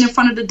 laid in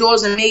front of the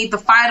doors and made the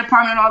fire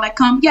department and all that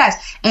come? Yes.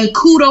 And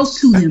kudos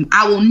to them.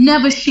 I will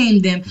never shame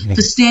them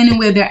for standing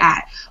where they're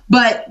at.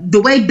 But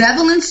the way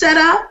Bevelin set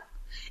up,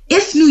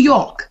 it's New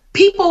York.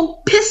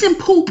 People piss and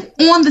poop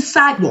on the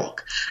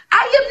sidewalk.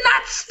 I am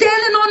not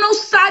standing on no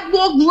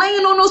sidewalk,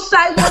 laying on no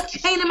sidewalk,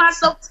 chaining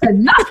myself to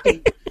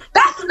nothing.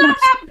 That's not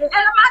happening. And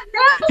my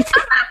nails,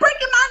 I'm not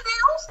breaking my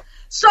nails.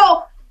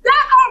 So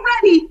that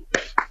already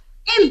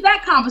ends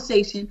that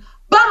conversation.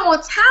 But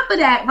on top of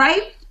that,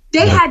 right,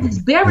 they had these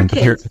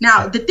barricades.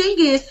 Now, the thing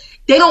is,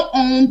 they don't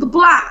own the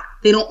block.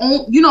 They don't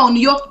own, New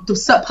York,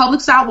 the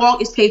public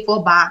sidewalk is paid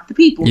for by the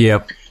people.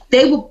 Yep.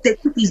 They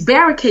put these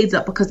barricades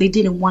up because they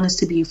didn't want us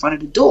to be in front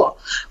of the door.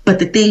 But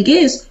the thing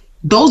is,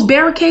 those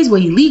barricades were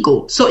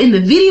illegal. So in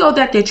the video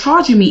that they're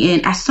charging me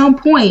in, at some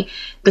point,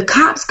 the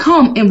cops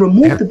come and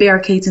remove the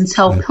barricades and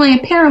tell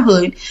Planned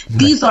Parenthood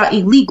these are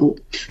illegal.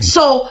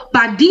 So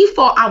by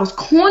default, I was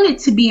cornered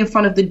to be in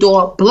front of the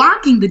door,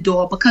 blocking the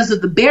door because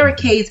of the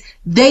barricades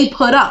they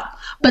put up.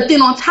 But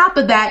then on top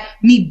of that,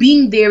 me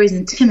being there is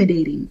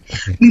intimidating.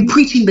 Me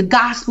preaching the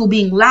gospel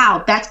being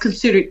loud, that's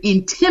considered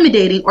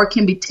intimidating or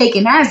can be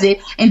taken as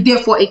it, and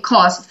therefore a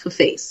cause for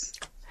FACE.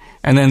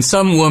 And then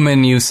some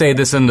woman, you say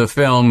this in the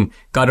film,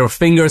 got her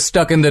finger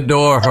stuck in the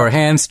door, her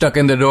hand stuck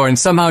in the door, and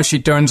somehow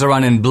she turns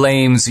around and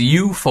blames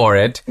you for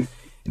it.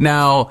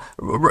 Now,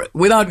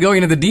 without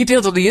going into the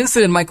details of the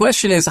incident, my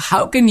question is,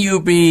 how can you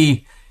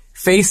be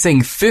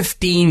facing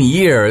 15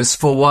 years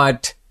for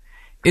what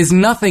is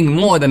nothing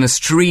more than a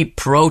street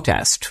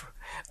protest?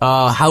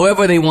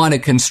 However they want to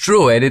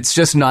construe it, it's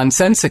just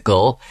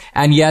nonsensical.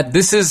 And yet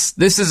this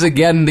is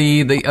again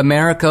the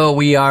America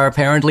we are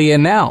apparently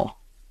in now.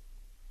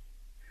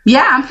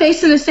 Yeah, I'm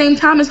facing the same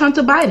time as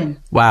Hunter Biden.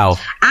 Wow.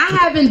 I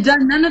haven't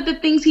done none of the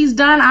things he's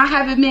done. I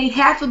haven't made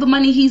half of the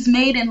money he's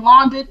made and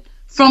laundered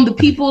from the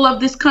people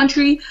of this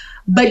country.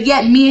 But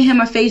yet me and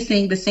him are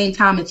facing the same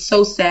time. It's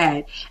so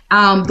sad.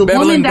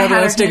 Bevelin,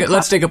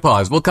 let's take a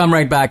pause. We'll come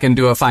right back and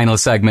do a final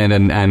segment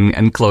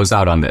and close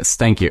out on this.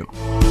 Thank you.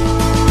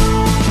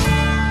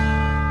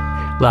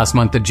 Last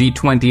month, the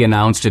G20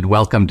 announced it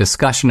welcomed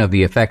discussion of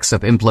the effects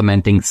of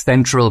implementing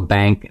central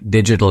bank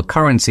digital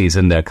currencies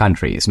in their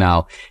countries.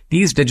 Now,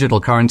 these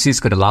digital currencies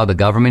could allow the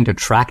government to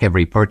track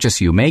every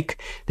purchase you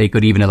make. They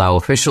could even allow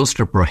officials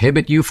to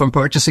prohibit you from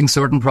purchasing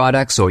certain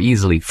products or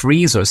easily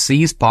freeze or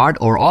seize part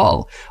or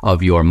all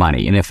of your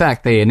money. In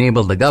effect, they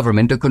enable the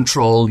government to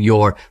control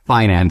your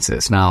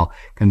finances. Now,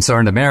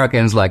 concerned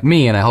Americans like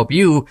me, and I hope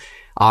you,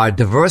 are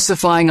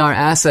diversifying our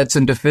assets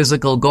into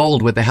physical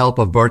gold with the help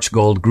of Birch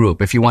Gold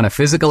Group. If you want a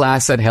physical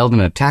asset held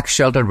in a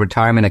tax-sheltered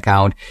retirement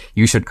account,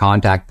 you should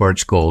contact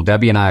Birch Gold.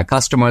 Debbie and I are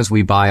customers.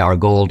 We buy our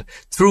gold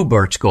through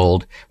Birch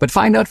Gold. But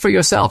find out for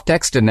yourself.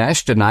 Text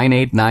Dinesh to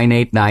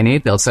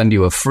 989898. They'll send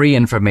you a free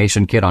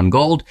information kit on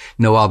gold.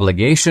 No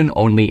obligation,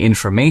 only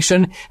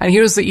information. And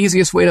here's the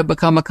easiest way to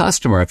become a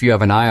customer. If you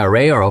have an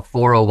IRA or a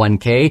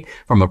 401k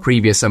from a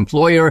previous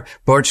employer,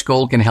 Birch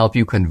Gold can help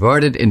you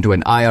convert it into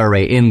an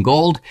IRA in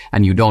gold,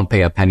 and you don't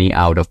pay a penny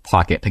out of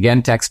pocket.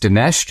 Again, text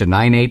Dinesh to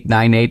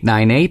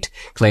 989898.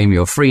 Claim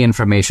your free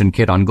information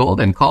kit on gold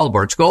and call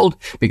Birch Gold,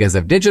 because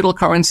if digital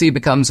currency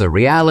becomes a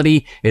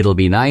reality, it'll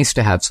be nice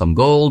to have some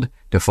gold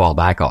to fall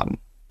back on.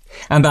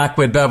 I'm back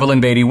with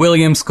Bevelin Beatty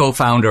Williams,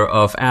 co-founder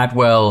of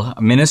Atwell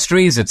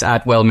Ministries. It's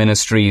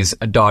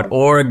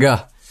atwellministries.org.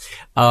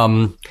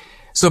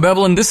 So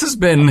Bevelin, this has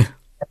been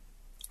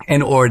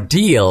an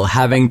ordeal,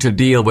 having to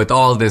deal with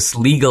all this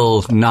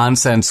legal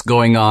nonsense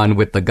going on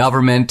with the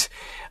government.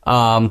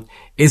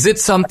 Is it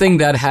something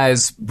that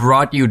has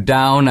brought you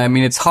down? I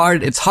mean, it's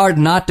hard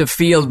not to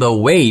feel the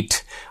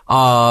weight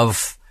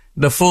of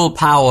the full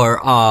power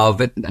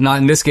of, not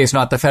in this case,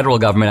 not the federal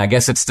government. I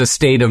guess it's the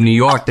state of New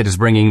York that is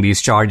bringing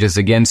these charges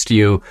against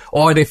you,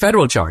 or are they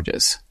federal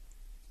charges?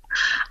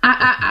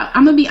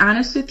 I'm going to be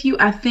honest with you.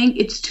 I think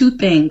it's two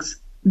things.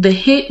 the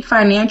hit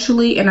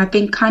financially, and I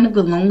think kind of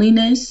the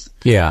loneliness.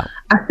 Yeah.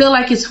 I feel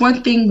like it's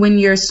one thing when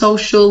you're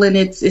social and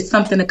it's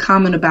something to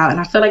comment about. And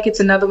I feel like it's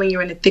another when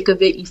you're in the thick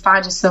of it, you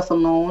find yourself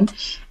alone.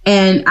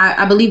 And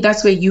I believe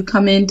that's where you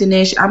come in,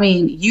 Dinesh. I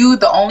mean, you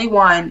the only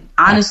one,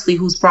 honestly,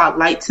 who's brought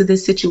light to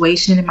this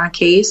situation in my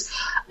case.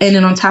 And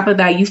then on top of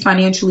that, you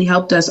financially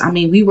helped us. I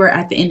mean, we were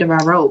at the end of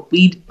our rope.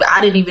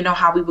 I didn't even know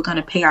how we were going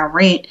to pay our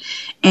rent.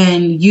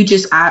 And you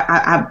just,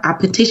 I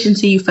petitioned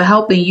to you for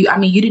helping you. I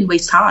mean, you didn't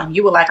waste time.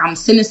 You were like, I'm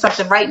sending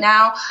something right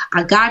now.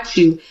 I got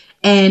you.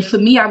 And for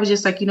me, I was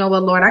just like, you know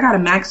what, Lord, I got to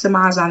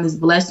maximize on this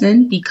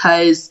blessing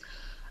because,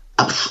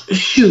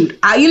 shoot,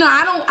 I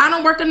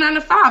don't work a 9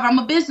 to 5. I'm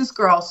a business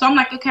girl. So I'm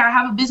like, okay, I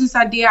have a business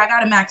idea. I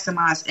got to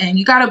maximize. And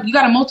you got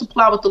to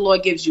multiply what the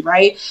Lord gives you,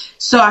 right?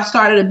 So I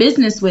started a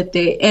business with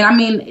it. And I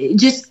mean,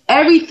 just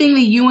everything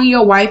that you and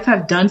your wife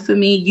have done for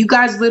me, you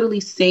guys literally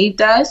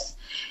saved us.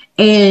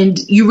 And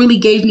you really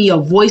gave me a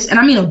voice. And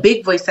I mean, a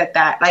big voice at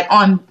that, like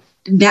on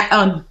that,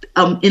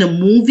 in a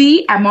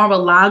movie at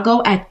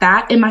Mar-a-Lago at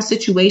that in my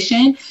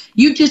situation.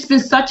 You've just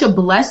been such a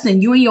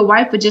blessing. You and your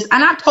wife are just,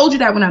 and I told you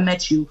that when I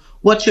met you,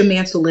 what your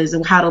mantle is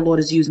and how the Lord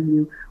is using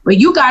you. But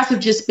you guys have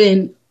just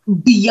been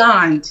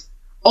beyond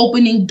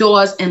opening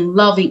doors and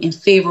loving and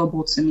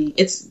favorable to me.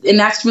 And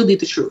that's really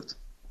the truth.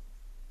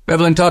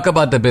 Bevelyn, talk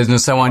about the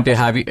business. I want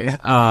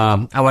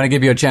to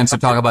give you a chance to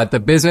talk about the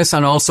business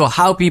and also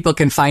how people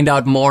can find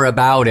out more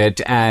about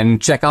it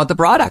and check out the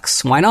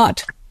products. Why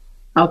not?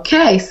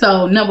 Okay,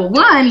 so number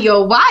one,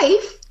 your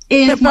wife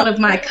is one of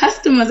my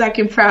customers, I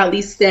can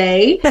proudly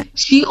say.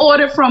 She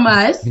ordered from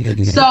us.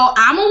 So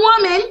I'm a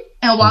woman,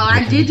 and while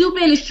I did do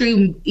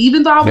ministry,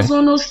 even though I was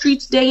on those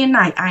streets day and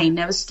night, I ain't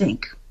never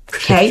stink.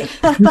 Okay?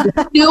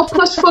 Still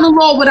push for the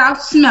Lord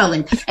without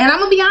smelling. And I'm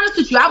going to be honest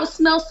with you, I would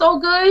smell so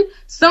good,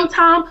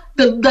 sometimes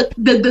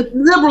the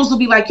liberals will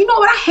be like, you know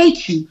what, I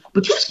hate you,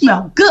 but you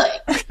smell good.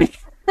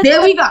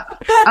 There we go.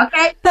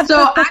 Okay.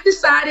 So I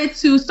decided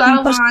to start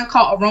a line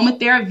called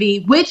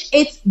Aromatherapy, which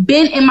it's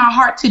been in my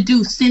heart to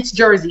do since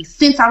Jersey,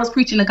 since I was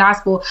preaching the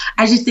gospel.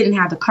 I just didn't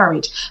have the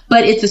courage.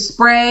 But it's a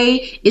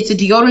spray. It's a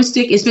deodorant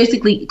stick. It's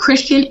basically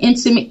Christian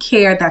intimate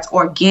care that's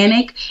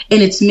organic,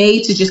 and it's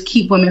made to just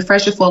keep women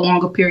fresher for a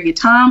longer period of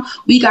time.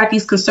 We got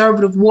these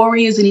conservative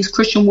warriors and these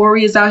Christian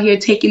warriors out here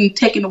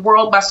taking the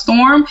world by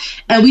storm.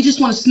 And we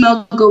just want to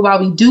smell good while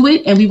we do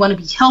it. And we want to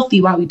be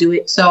healthy while we do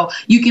it. So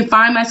you can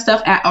find my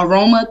stuff at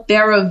aromatherapy.com.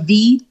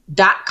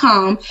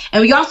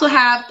 And we also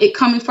have it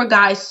coming for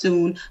guys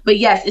soon. But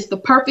yes, it's the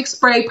perfect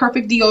spray,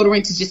 perfect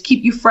deodorant to just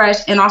keep you fresh,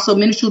 and also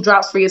menstrual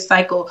drops for your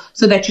cycle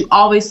so that you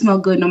always smell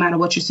good no matter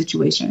what your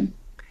situation.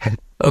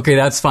 Okay,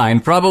 that's fine.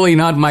 Probably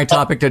not my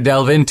topic to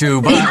delve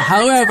into, but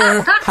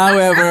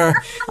however,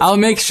 I'll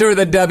make sure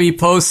that Debbie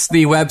posts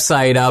the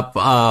website up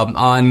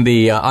on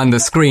the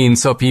screen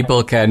so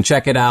people can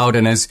check it out.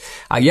 And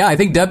I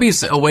think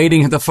Debbie's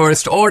awaiting the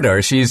first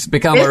order. She's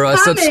become a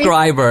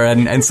subscriber,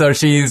 and so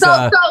she's.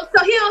 So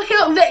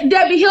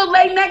he'll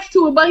lay next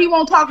to it, but he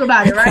won't talk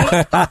about it,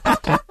 right?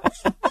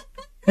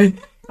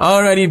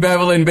 Alrighty,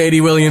 Bevelyn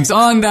Beatty Williams.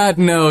 On that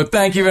note,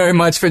 thank you very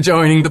much for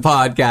joining the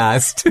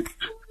podcast.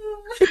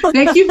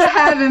 Thank you for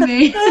having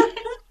me.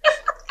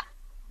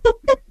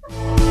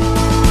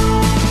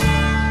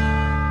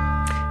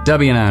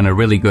 Debbie and I are on a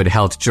really good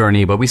health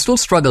journey, but we still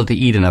struggle to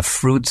eat enough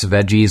fruits,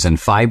 veggies, and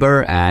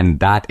fiber, and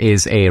that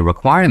is a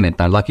requirement.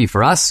 Now, lucky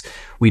for us,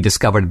 we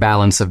discovered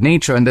Balance of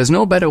Nature, and there's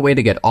no better way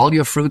to get all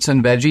your fruits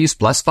and veggies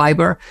plus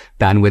fiber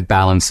than with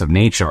Balance of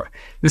Nature.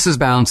 This is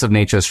Balance of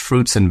Nature's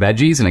fruits and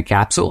veggies in a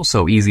capsule,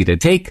 so easy to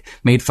take,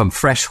 made from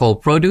fresh whole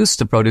produce.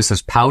 The produce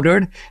is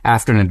powdered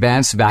after an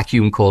advanced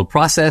vacuum cold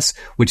process,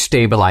 which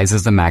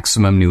stabilizes the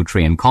maximum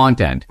nutrient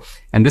content.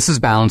 And this is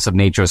Balance of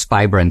Nature's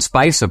Fiber and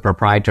Spice, a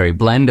proprietary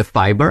blend of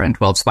fiber and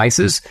 12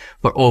 spices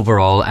for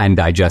overall and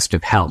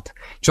digestive health.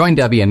 Join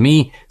Debbie and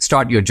me.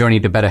 Start your journey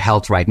to better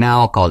health right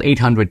now. Call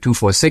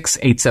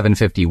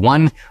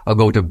 800-246-8751 or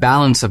go to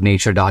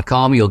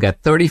balanceofnature.com. You'll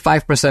get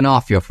 35%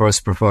 off your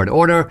first preferred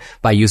order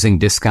by using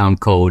discount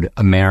code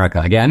America.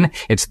 Again,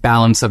 it's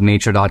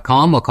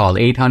balanceofnature.com or call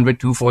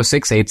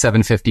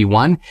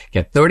 800-246-8751.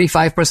 Get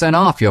 35%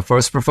 off your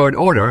first preferred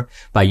order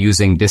by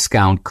using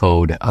discount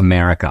code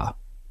America.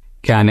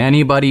 Can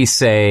anybody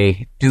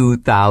say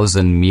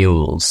 2,000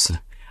 mules?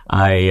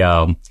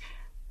 I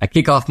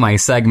kick off my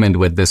segment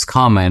with this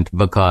comment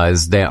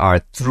because there are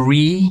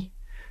 3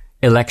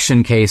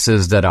 election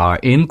cases that are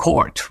in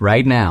court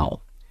right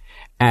now.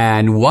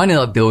 And one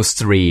of those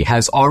 3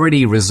 has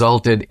already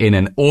resulted in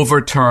an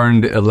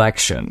overturned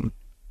election.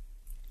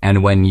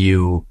 And when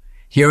you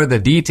hear the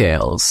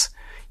details,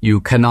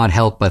 you cannot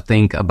help but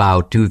think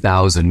about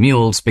 2,000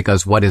 mules,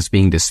 because what is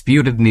being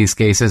disputed in these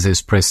cases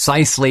is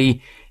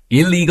precisely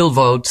illegal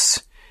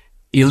votes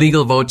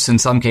in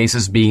some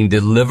cases being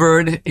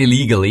delivered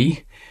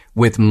illegally,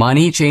 with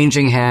money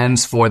changing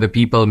hands for the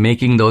people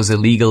making those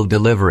illegal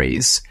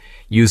deliveries,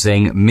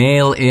 using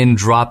mail-in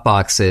drop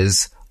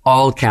boxes,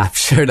 all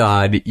captured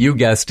on, you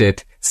guessed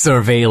it,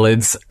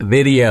 surveillance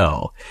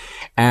video.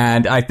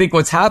 And I think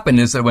what's happened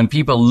is that when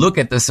people look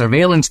at the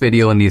surveillance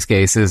video in these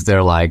cases,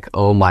 they're like,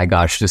 oh my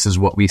gosh, this is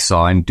what we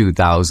saw in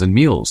 2000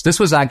 Mules. This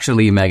was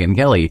actually Megyn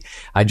Kelly.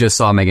 I just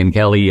saw Megyn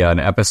Kelly, an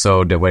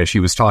episode where she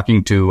was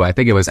talking to, I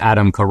think it was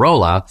Adam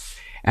Carolla.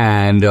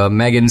 And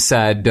Megyn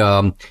said,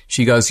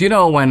 she goes,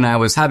 when I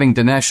was having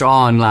Dinesh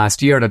on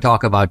last year to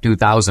talk about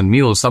 2000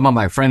 Mules, some of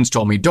my friends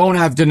told me, don't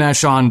have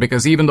Dinesh on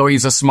because even though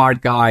he's a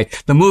smart guy,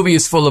 the movie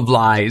is full of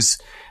lies.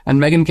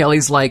 And Megyn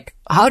Kelly's like,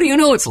 how do you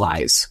know it's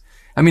lies?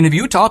 I mean, have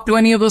you talked to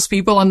any of those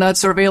people on that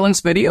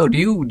surveillance video?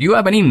 Do you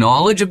have any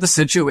knowledge of the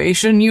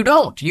situation? You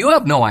don't. You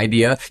have no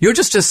idea. You're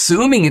just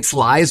assuming it's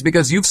lies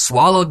because you've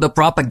swallowed the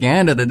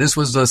propaganda that this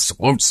was the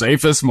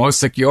safest,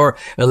 most secure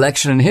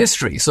election in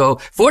history.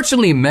 So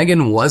fortunately,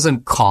 Megyn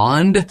wasn't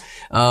conned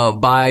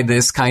by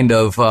this kind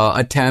of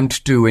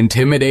attempt to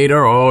intimidate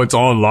her. Oh, it's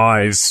all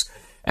lies.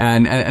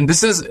 And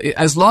this is,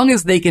 as long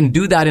as they can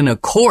do that in a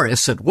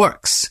chorus, it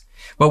works.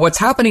 But what's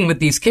happening with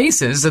these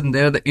cases, and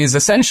there is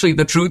essentially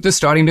the truth is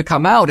starting to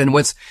come out. And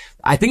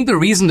I think the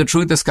reason the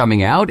truth is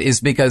coming out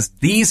is because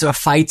these are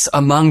fights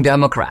among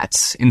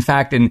Democrats. In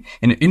fact, in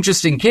an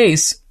interesting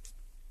case,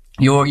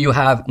 you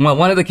have,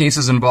 one of the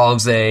cases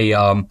involves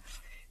a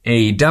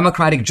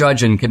Democratic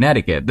judge in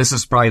Connecticut. This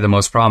is probably the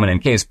most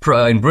prominent case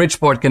in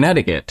Bridgeport,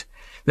 Connecticut.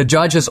 The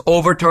judge has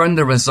overturned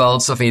the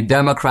results of a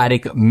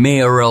Democratic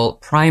mayoral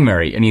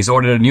primary, and he's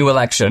ordered a new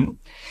election.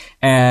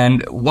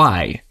 And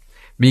why?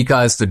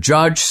 Because the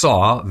judge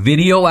saw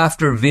video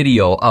after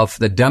video of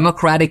the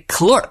Democratic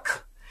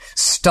clerk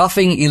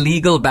stuffing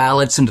illegal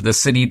ballots into the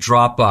city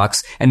drop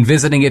box and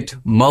visiting it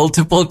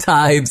multiple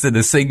times in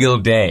a single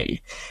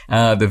day.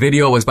 The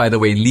video was, by the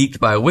way, leaked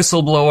by a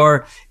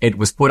whistleblower. It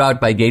was put out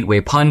by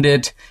Gateway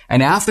Pundit.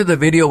 And after the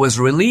video was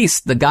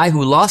released, the guy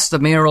who lost the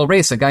mayoral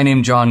race, a guy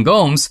named John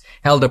Gomes,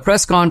 held a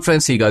press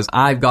conference. He goes,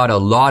 I've got a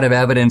lot of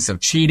evidence of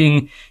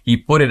cheating. He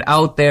put it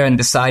out there and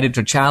decided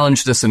to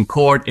challenge this in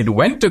court. It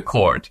went to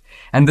court.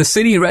 And the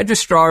city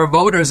registrar of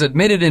voters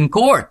admitted in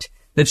court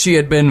that she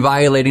had been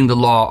violating the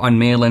law on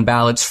mail-in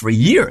ballots for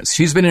years.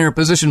 She's been in her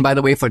position, by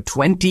the way, for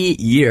 20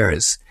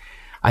 years.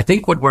 I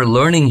think what we're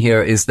learning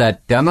here is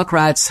that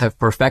Democrats have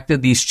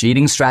perfected these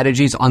cheating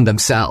strategies on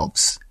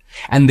themselves.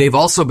 And they've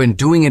also been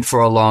doing it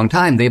for a long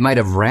time. They might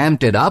have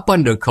ramped it up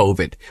under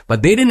COVID,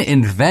 but they didn't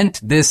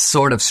invent this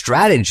sort of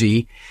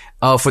strategy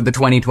for the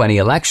 2020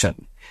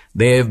 election.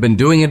 They have been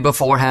doing it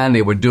beforehand.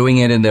 They were doing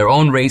it in their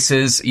own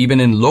races, even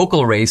in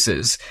local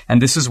races.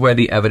 And this is where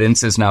the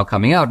evidence is now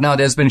coming out. Now,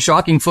 there's been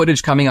shocking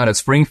footage coming out of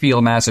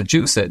Springfield,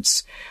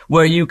 Massachusetts,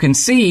 where you can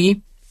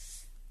see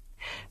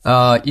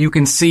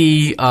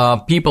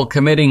people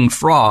committing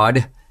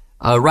fraud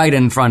right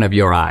in front of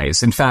your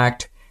eyes. In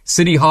fact,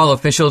 City Hall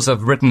officials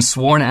have written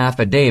sworn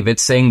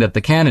affidavits saying that the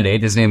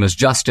candidate, his name is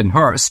Justin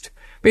Hurst,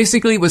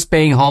 basically was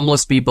paying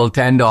homeless people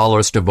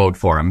 $10 to vote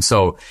for him.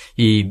 So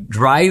he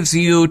drives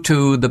you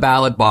to the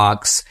ballot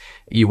box.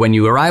 When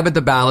you arrive at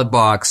the ballot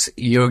box,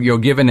 you're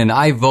given an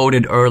I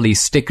voted early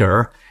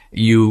sticker.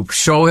 You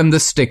show him the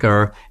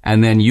sticker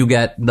and then you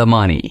get the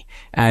money.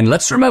 And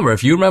let's remember,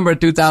 if you remember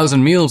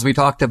 2000 Mules, we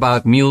talked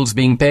about mules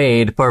being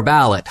paid per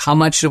ballot.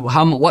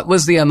 What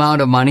was the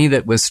amount of money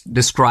that was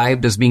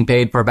described as being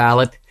paid per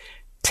ballot?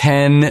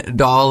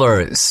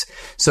 $10.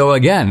 So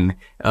again,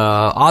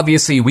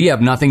 obviously we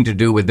have nothing to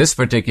do with this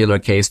particular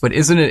case, but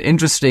isn't it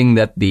interesting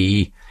that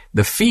the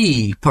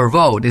fee per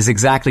vote is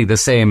exactly the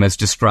same as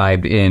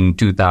described in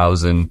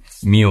 2000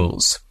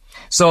 Mules?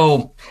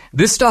 So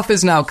this stuff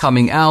is now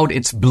coming out.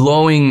 It's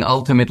blowing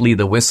ultimately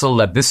the whistle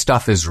that this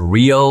stuff is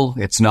real.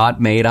 It's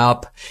not made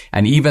up.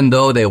 And even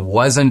though there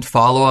wasn't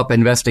follow-up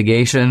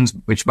investigations,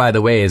 which by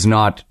the way is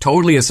not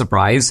totally a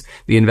surprise,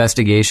 the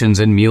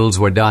investigations in Mules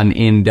were done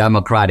in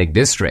Democratic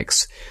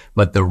districts.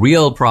 But the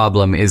real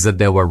problem is that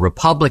there were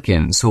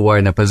Republicans who were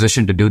in a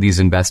position to do these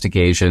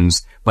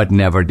investigations, but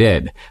never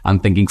did. I'm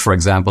thinking, for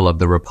example, of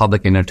the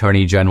Republican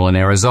Attorney General in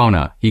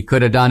Arizona. He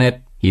could have done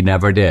it. He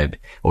never did.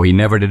 Or he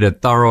never did a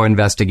thorough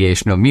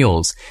investigation of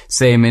mules.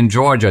 Same in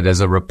Georgia. There's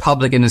a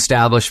Republican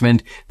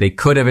establishment. They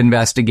could have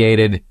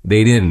investigated.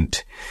 They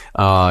didn't.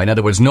 In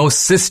other words, no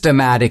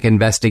systematic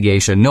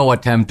investigation, no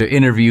attempt to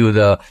interview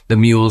the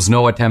mules,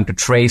 no attempt to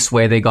trace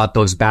where they got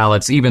those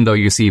ballots, even though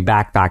you see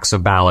backpacks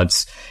of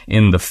ballots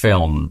in the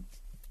film.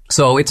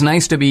 So it's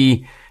nice to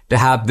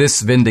have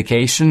this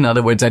vindication. In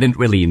other words, I didn't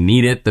really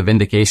need it. The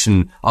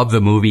vindication of the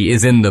movie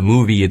is in the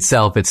movie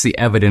itself. It's the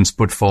evidence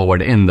put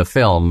forward in the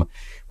film.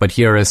 But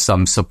here is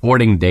some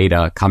supporting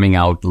data coming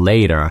out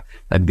later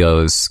that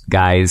goes,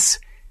 guys,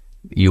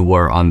 you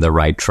were on the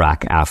right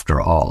track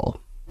after all.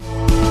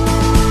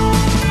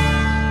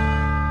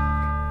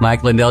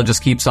 Mike Lindell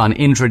just keeps on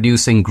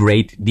introducing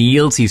great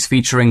deals. He's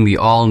featuring the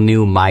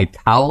all-new My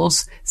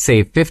Towels.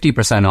 Save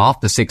 50% off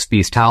the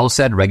 6-piece towel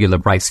set. Regular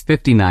price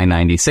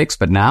 $59.96.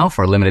 But now,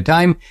 for a limited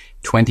time,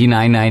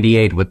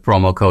 $29.98 with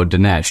promo code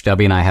Dinesh.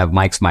 Debbie and I have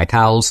Mike's My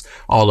Towels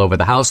all over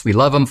the house. We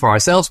love them for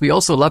ourselves. We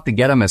also love to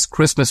get them as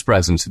Christmas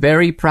presents.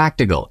 Very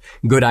practical.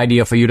 Good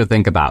idea for you to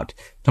think about.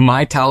 The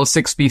My Towel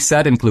 6-piece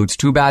set includes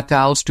 2 bath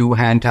towels, 2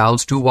 hand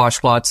towels, 2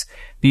 washcloths.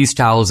 These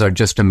towels are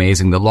just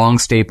amazing. The long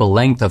staple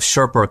length of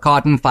Sherpa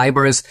cotton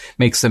fibers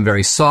makes them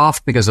very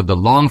soft. Because of the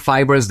long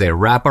fibers, they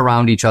wrap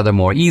around each other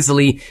more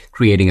easily,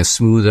 creating a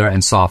smoother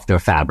and softer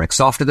fabric.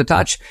 Soft to the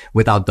touch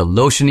without the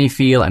lotiony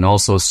feel and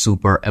also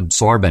super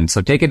absorbent.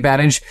 So take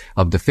advantage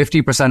of the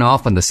 50%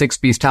 off on the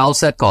 6-piece towel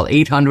set. Call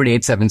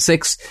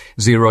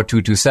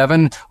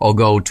 800-876-0227 or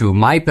go to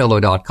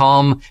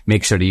mypillow.com.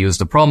 Make sure to use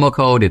the promo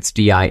code. It's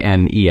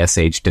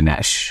DINESH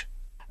Dinesh.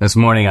 This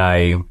morning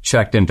I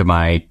checked into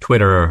my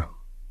Twitter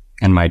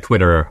and my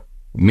Twitter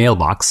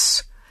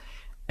mailbox,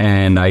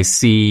 and I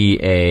see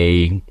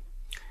a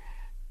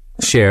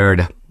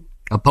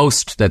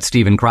post that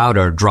Steven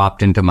Crowder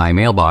dropped into my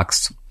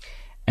mailbox,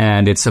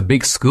 and it's a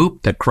big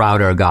scoop that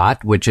Crowder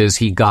got, which is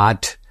he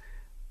got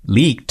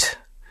leaked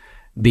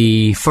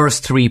the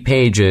first 3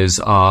 pages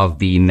of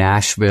the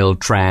Nashville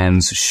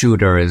trans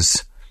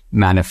shooters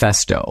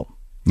manifesto.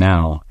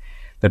 Now,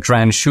 the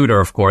trans shooter,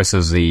 of course,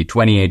 is the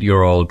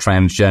 28-year-old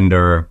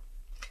transgender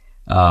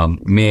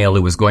male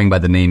who was going by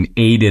the name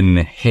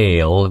Aiden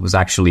Hale. It was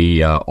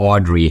actually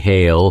Audrey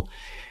Hale.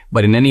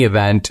 But in any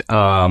event,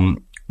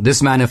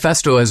 this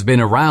manifesto has been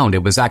around.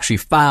 It was actually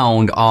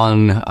found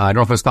on, I don't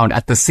know if it was found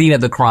at the scene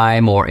of the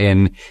crime or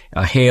in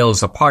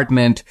Hale's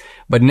apartment,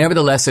 but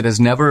nevertheless, it has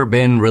never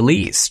been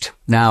released.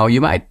 Now,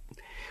 you might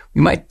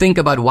think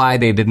about why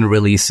they didn't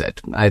release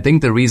it. I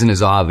think the reason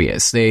is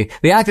obvious. They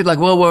acted like,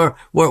 well,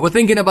 we're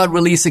thinking about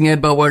releasing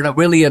it, but we're not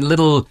really a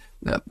little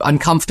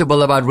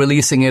uncomfortable about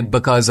releasing it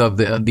because of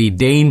the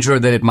danger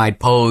that it might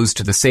pose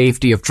to the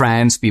safety of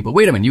trans people.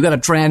 Wait a minute, you got a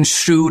trans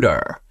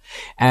shooter,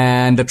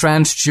 and the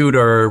trans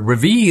shooter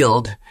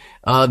revealed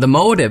the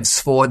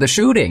motives for the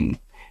shooting,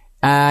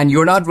 and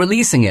you're not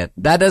releasing it.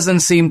 That doesn't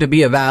seem to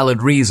be a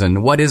valid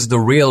reason. What is the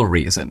real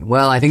reason?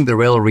 Well, I think the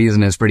real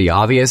reason is pretty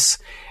obvious,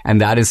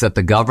 and that is that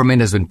the government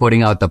has been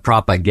putting out the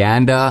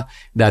propaganda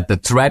that the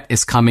threat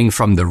is coming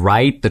from the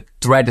right. The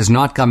threat is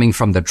not coming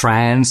from the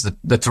trans.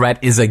 The threat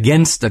is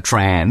against the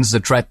trans.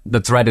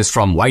 The threat is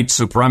from white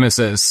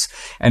supremacists.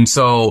 And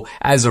so,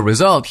 as a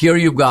result, here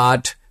you've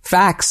got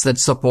facts that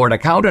support a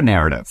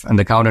counter-narrative. And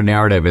the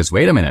counter-narrative is,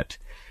 wait a minute,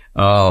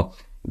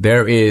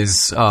 there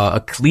is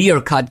a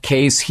clear-cut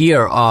case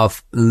here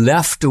of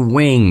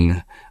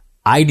left-wing,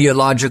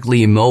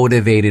 ideologically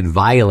motivated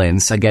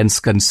violence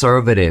against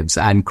conservatives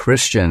and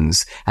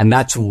Christians. And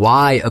that's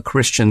why a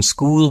Christian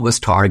school was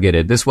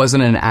targeted. This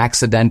wasn't an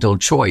accidental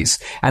choice.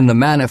 And the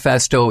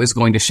manifesto is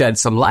going to shed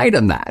some light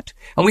on that.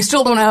 And we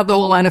still don't have the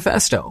whole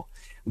manifesto.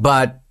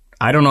 But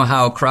I don't know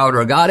how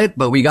Crowder got it,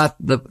 but we got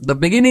the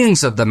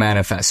beginnings of the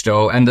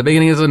manifesto. And the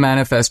beginnings of the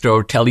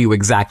manifesto tell you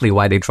exactly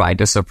why they tried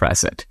to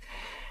suppress it.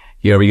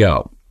 Here we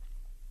go.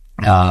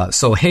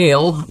 So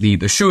Hale,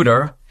 the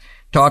shooter,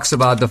 talks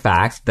about the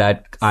fact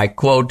that, I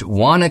quote,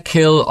 "wanna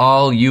kill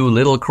all you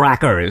little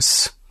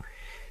crackers."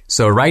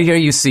 So right here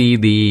you see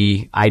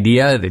the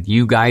idea that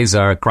you guys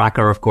are,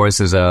 cracker, of course,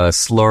 is a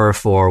slur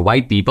for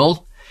white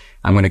people.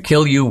 I'm going to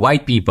kill you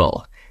white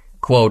people.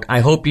 Quote,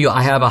 I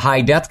have a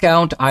high death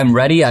count. I'm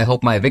ready. I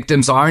hope my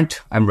victims aren't.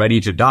 I'm ready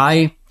to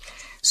die.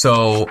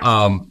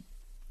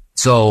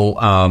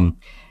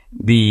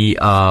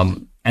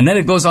 And then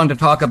it goes on to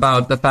talk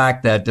about the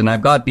fact that, and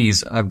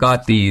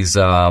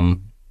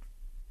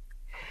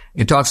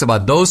it talks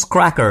about those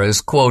crackers,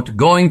 quote,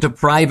 going to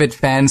private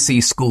fancy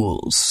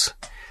schools.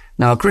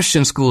 Now, a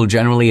Christian school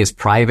generally is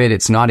private.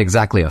 It's not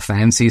exactly a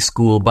fancy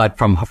school, but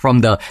from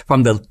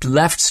the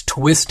left's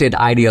twisted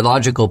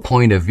ideological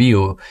point of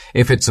view,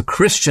 if it's a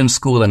Christian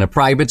school and a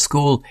private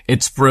school,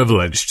 it's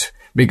privileged.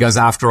 Because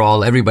after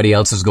all, everybody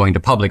else is going to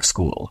public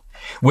school.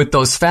 With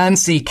those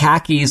fancy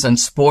khakis and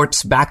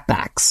sports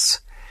backpacks.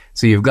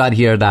 So you've got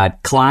here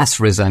that class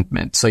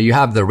resentment. So you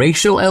have the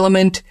racial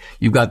element,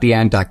 you've got the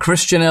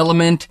anti-Christian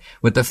element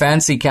with the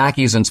fancy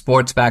khakis and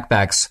sports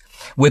backpacks,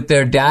 with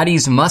their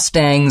daddy's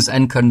Mustangs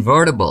and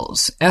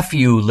convertibles. F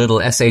you, little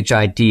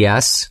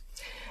SHITS.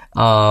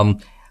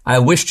 I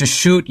wish to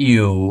shoot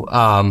you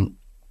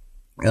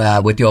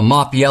with your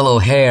mop yellow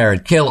hair,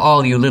 kill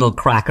all you little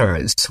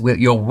crackers with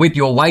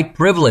your white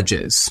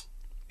privileges.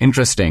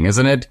 Interesting,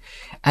 isn't it?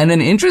 And then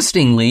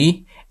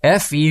interestingly,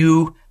 F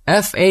you,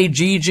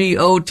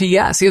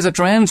 F-A-G-G-O-T-S. Here's a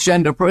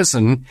transgender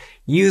person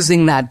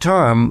using that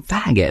term,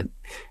 faggot,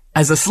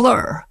 as a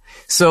slur.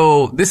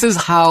 So this is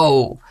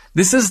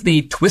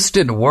the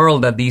twisted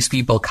world that these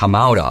people come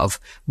out of.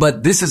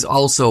 But this is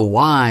also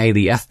why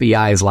the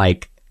FBI is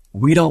like,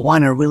 we don't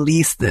want to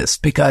release this,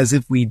 because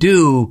if we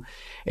do,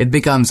 it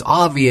becomes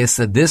obvious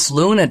that this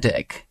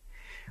lunatic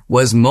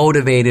was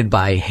motivated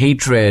by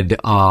hatred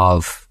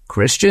of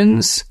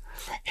Christians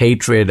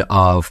hatred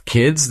of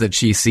kids that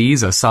she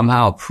sees as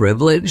somehow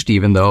privileged,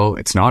 even though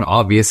it's not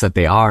obvious that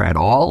they are at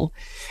all.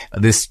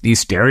 These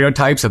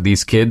stereotypes of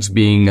these kids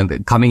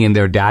coming in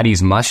their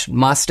daddy's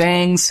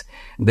Mustangs,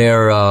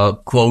 they're,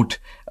 quote,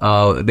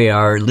 they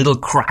are little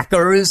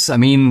crackers. I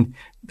mean,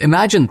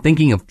 imagine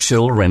thinking of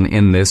children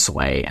in this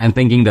way and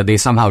thinking that they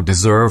somehow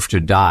deserve to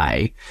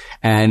die.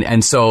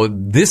 And so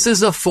this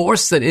is a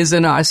force that is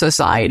in our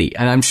society.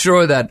 And I'm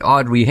sure that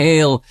Audrey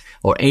Hale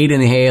or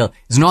Aiden Hale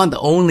is not the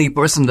only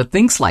person that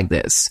thinks like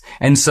this.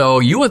 And so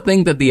you would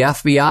think that the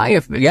FBI,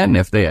 if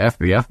the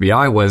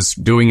FBI was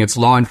doing its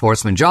law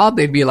enforcement job,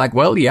 they'd be like,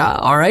 well, yeah,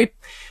 all right.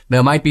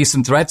 There might be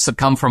some threats that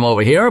come from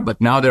over here, but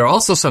now there are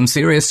also some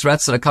serious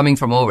threats that are coming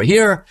from over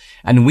here,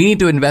 and we need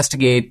to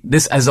investigate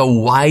this as a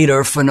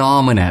wider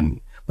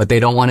phenomenon. But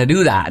they don't want to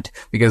do that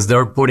because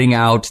they're putting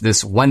out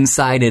this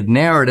one-sided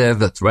narrative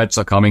that threats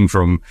are coming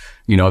from,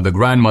 the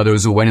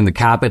grandmothers who went in the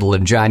Capitol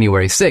on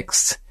January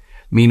 6th.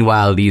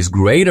 Meanwhile, these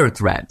greater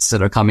threats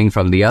that are coming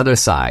from the other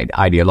side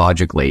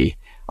ideologically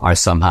are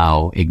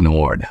somehow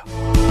ignored.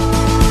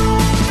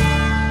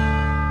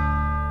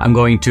 I'm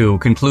going to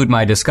conclude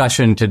my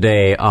discussion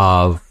today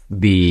of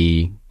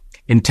the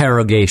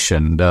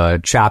interrogation, the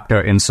chapter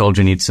in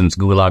Solzhenitsyn's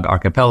Gulag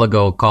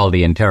Archipelago called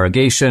The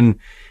Interrogation.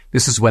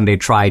 This is when they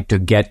tried to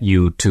get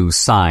you to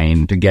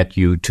sign, to get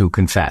you to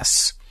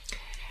confess.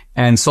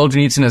 And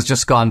Solzhenitsyn has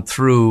just gone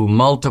through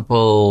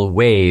multiple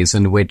ways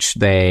in which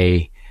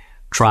they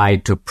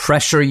tried to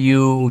pressure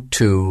you,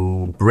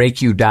 to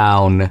break you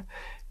down,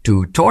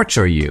 to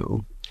torture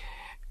you.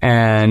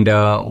 And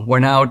we're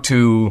now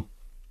to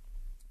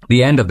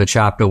the end of the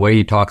chapter where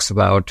he talks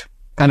about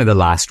kind of the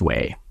last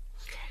way.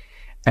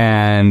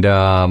 And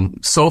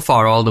so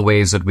far, all the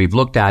ways that we've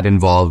looked at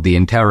involve the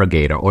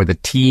interrogator or the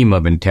team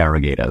of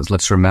interrogators.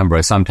 Let's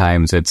remember,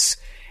 sometimes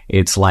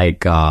it's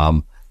like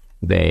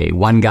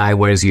one guy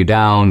wears you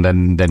down,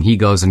 then he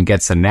goes and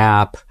gets a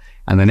nap,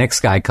 and the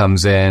next guy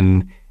comes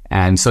in,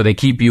 and so they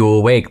keep you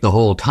awake the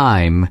whole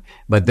time,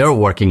 but they're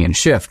working in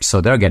shifts, so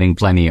they're getting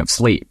plenty of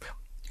sleep.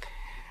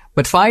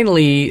 But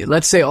finally,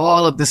 let's say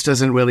all of this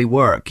doesn't really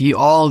work.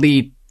 All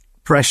the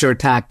pressure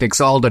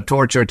tactics, all the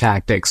torture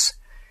tactics.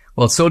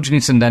 Well,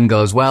 Solzhenitsyn then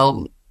goes,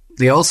 well,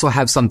 they also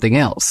have something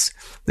else.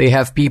 They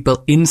have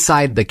people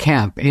inside the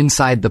camp,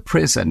 inside the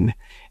prison,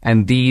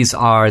 and these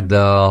are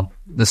the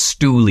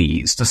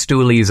stoolies. The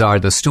stoolies are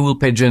the stool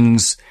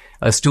pigeons.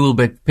 A stool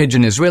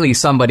pigeon is really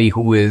somebody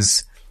who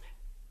is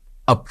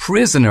a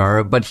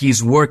prisoner, but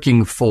he's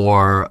working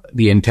for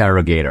the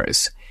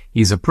interrogators.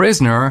 He's a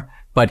prisoner,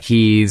 but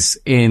he's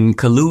in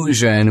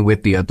collusion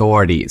with the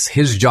authorities.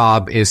 His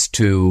job is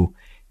to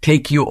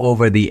take you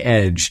over the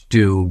edge,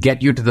 to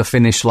get you to the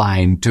finish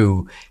line,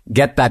 to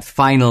get that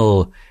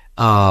final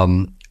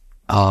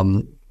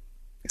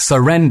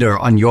surrender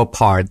on your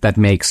part that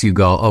makes you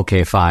go,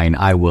 okay, fine,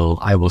 I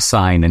will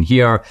sign. And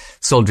here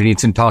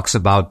Solzhenitsyn talks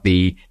about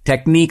the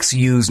techniques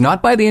used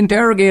not by the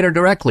interrogator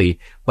directly,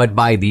 but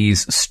by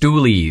these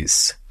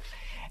stoolies.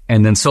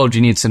 And then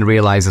Solzhenitsyn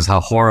realizes how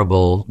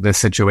horrible this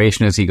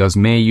situation is. He goes,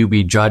 may you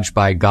be judged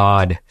by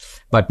God,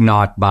 but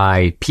not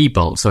by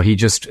people. So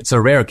it's a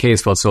rare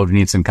case where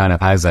Solzhenitsyn kind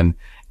of has an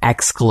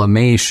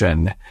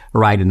exclamation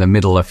right in the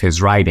middle of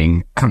his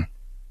writing.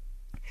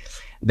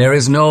 There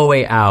is no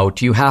way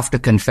out. You have to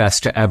confess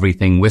to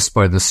everything,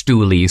 whisper the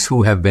stoolies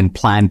who have been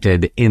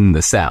planted in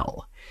the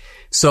cell.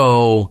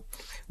 So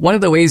one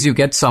of the ways you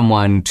get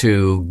someone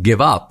to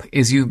give up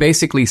is you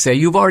basically say,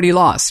 you've already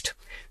lost.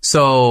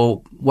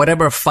 So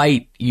whatever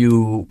fight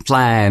you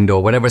planned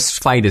or whatever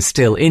fight is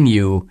still in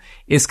you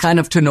is kind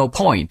of to no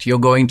point. You're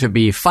going to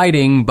be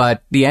fighting,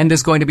 but the end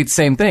is going to be the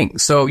same thing.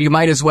 So you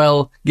might as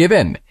well give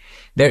in.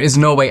 There is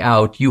no way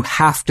out. You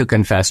have to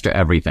confess to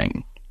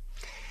everything.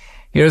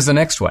 Here's the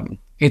next one.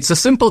 It's a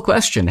simple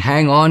question.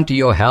 Hang on to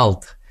your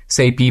health.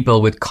 Say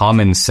people with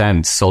common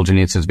sense.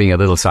 Solzhenitsyn's being a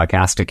little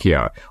sarcastic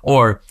here.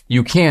 Or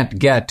you can't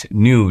get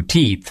new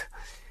teeth.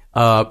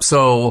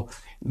 So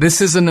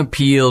this is an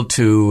appeal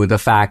to the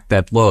fact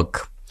that,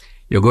 look,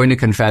 you're going to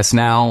confess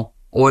now,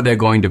 or they're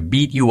going to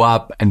beat you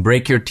up and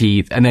break your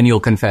teeth, and then you'll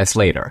confess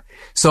later.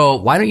 So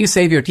why don't you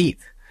save your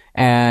teeth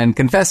and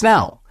confess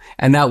now?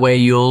 And that way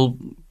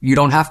you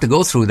don't have to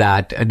go through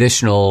that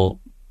additional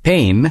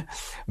pain,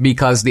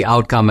 because the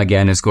outcome,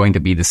 again, is going to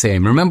be the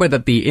same. Remember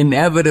that the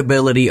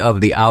inevitability of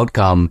the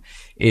outcome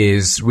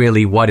is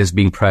really what is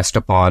being pressed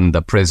upon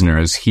the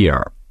prisoners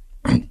here.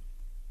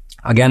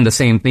 Again, the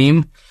same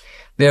theme.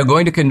 They're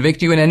going to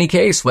convict you in any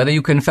case, whether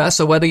you confess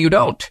or whether you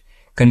don't.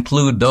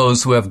 Conclude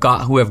those who have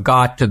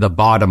got to the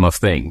bottom of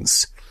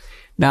things.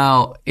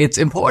 Now, it's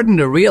important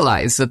to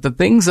realize that the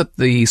things that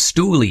the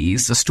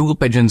stoolies, the stool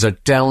pigeons, are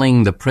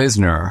telling the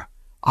prisoner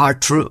are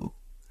true.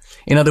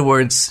 In other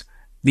words,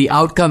 the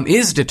outcome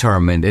is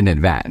determined in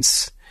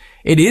advance.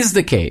 It is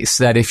the case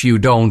that if you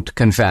don't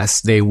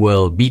confess, they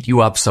will beat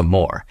you up some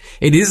more.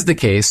 It is the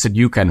case that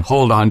you can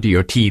hold on to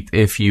your teeth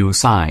if you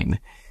sign.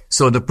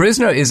 So the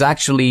prisoner is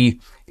actually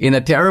in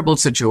a terrible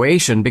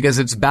situation, because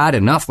it's bad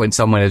enough when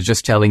someone is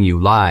just telling you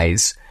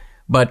lies.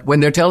 But when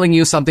they're telling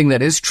you something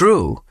that is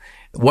true,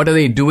 what are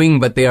they doing?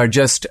 But they are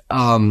just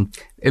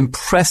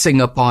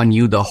impressing upon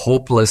you the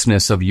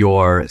hopelessness of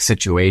your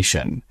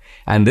situation.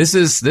 And this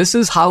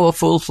is how a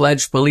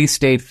full-fledged police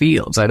state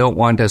feels. I don't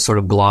want to sort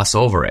of gloss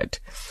over it.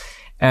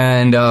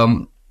 And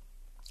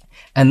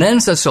then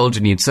says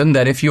Solzhenitsyn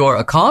that if you're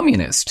a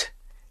communist,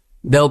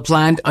 they'll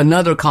plant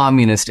another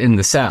communist in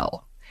the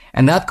cell.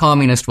 And that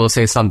communist will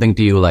say something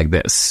to you like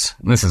this.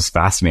 This is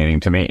fascinating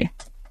to me.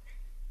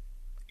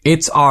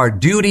 It's our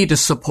duty to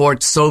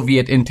support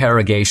Soviet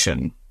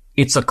interrogation.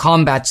 It's a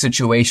combat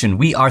situation.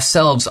 We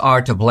ourselves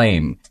are to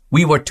blame.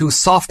 We were too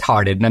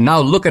soft-hearted, and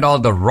now look at all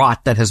the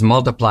rot that has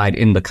multiplied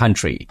in the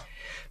country.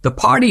 The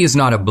party is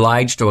not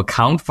obliged to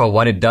account for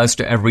what it does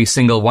to every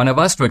single one of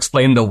us, to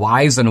explain the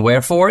whys and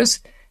wherefores.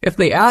 If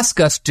they ask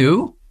us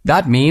to,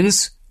 that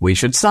means we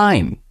should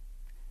sign.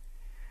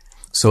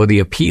 So the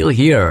appeal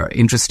here,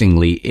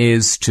 interestingly,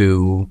 is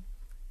to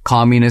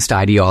communist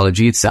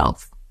ideology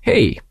itself.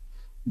 Hey,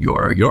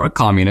 you're a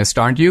communist,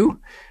 aren't you?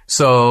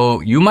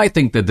 So you might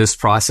think that this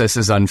process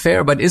is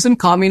unfair, but isn't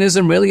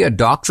communism really a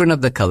doctrine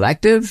of the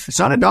collective? It's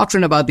not a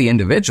doctrine about the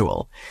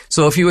individual.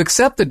 So if you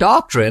accept the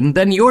doctrine,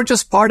 then you're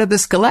just part of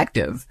this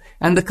collective.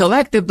 And the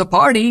collective, the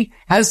party,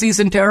 has these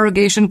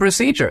interrogation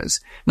procedures.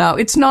 Now,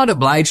 it's not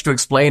obliged to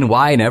explain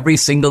why in every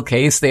single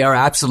case they are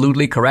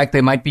absolutely correct.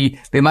 They might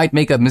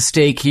make a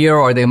mistake here,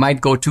 or they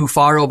might go too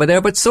far over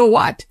there, but so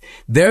what?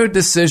 Their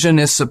decision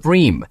is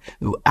supreme.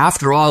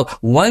 After all,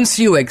 once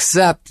you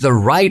accept the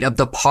right of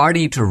the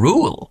party to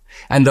rule,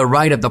 and the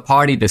right of the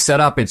party to set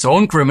up its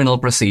own criminal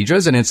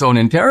procedures and its own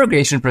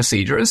interrogation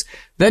procedures,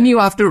 then you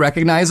have to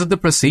recognize that the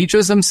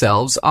procedures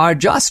themselves are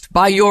just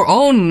by your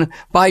own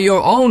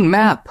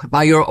map,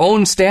 by your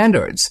own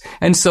standards.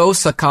 And so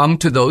succumb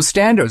to those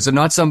standards. They're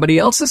not somebody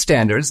else's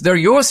standards. They're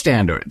your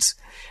standards.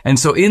 And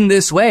so in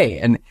this way,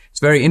 and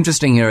it's very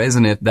interesting here,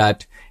 isn't it,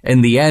 that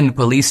in the end,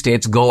 police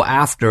states go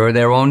after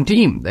their own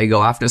team. They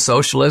go after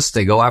socialists.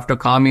 They go after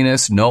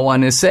communists. No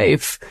one is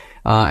safe.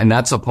 And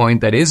that's a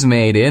point that is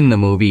made in the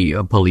movie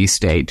Police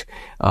State.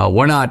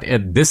 We're not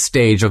at this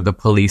stage of the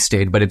police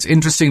state, but it's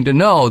interesting to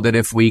know that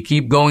if we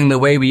keep going the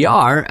way we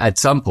are, at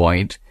some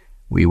point,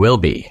 we will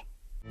be.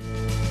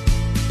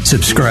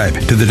 Subscribe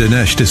to the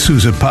Dinesh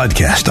D'Souza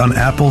podcast on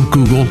Apple,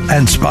 Google,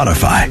 and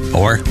Spotify,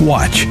 or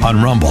watch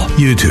on Rumble,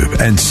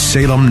 YouTube, and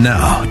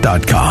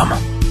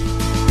SalemNow.com.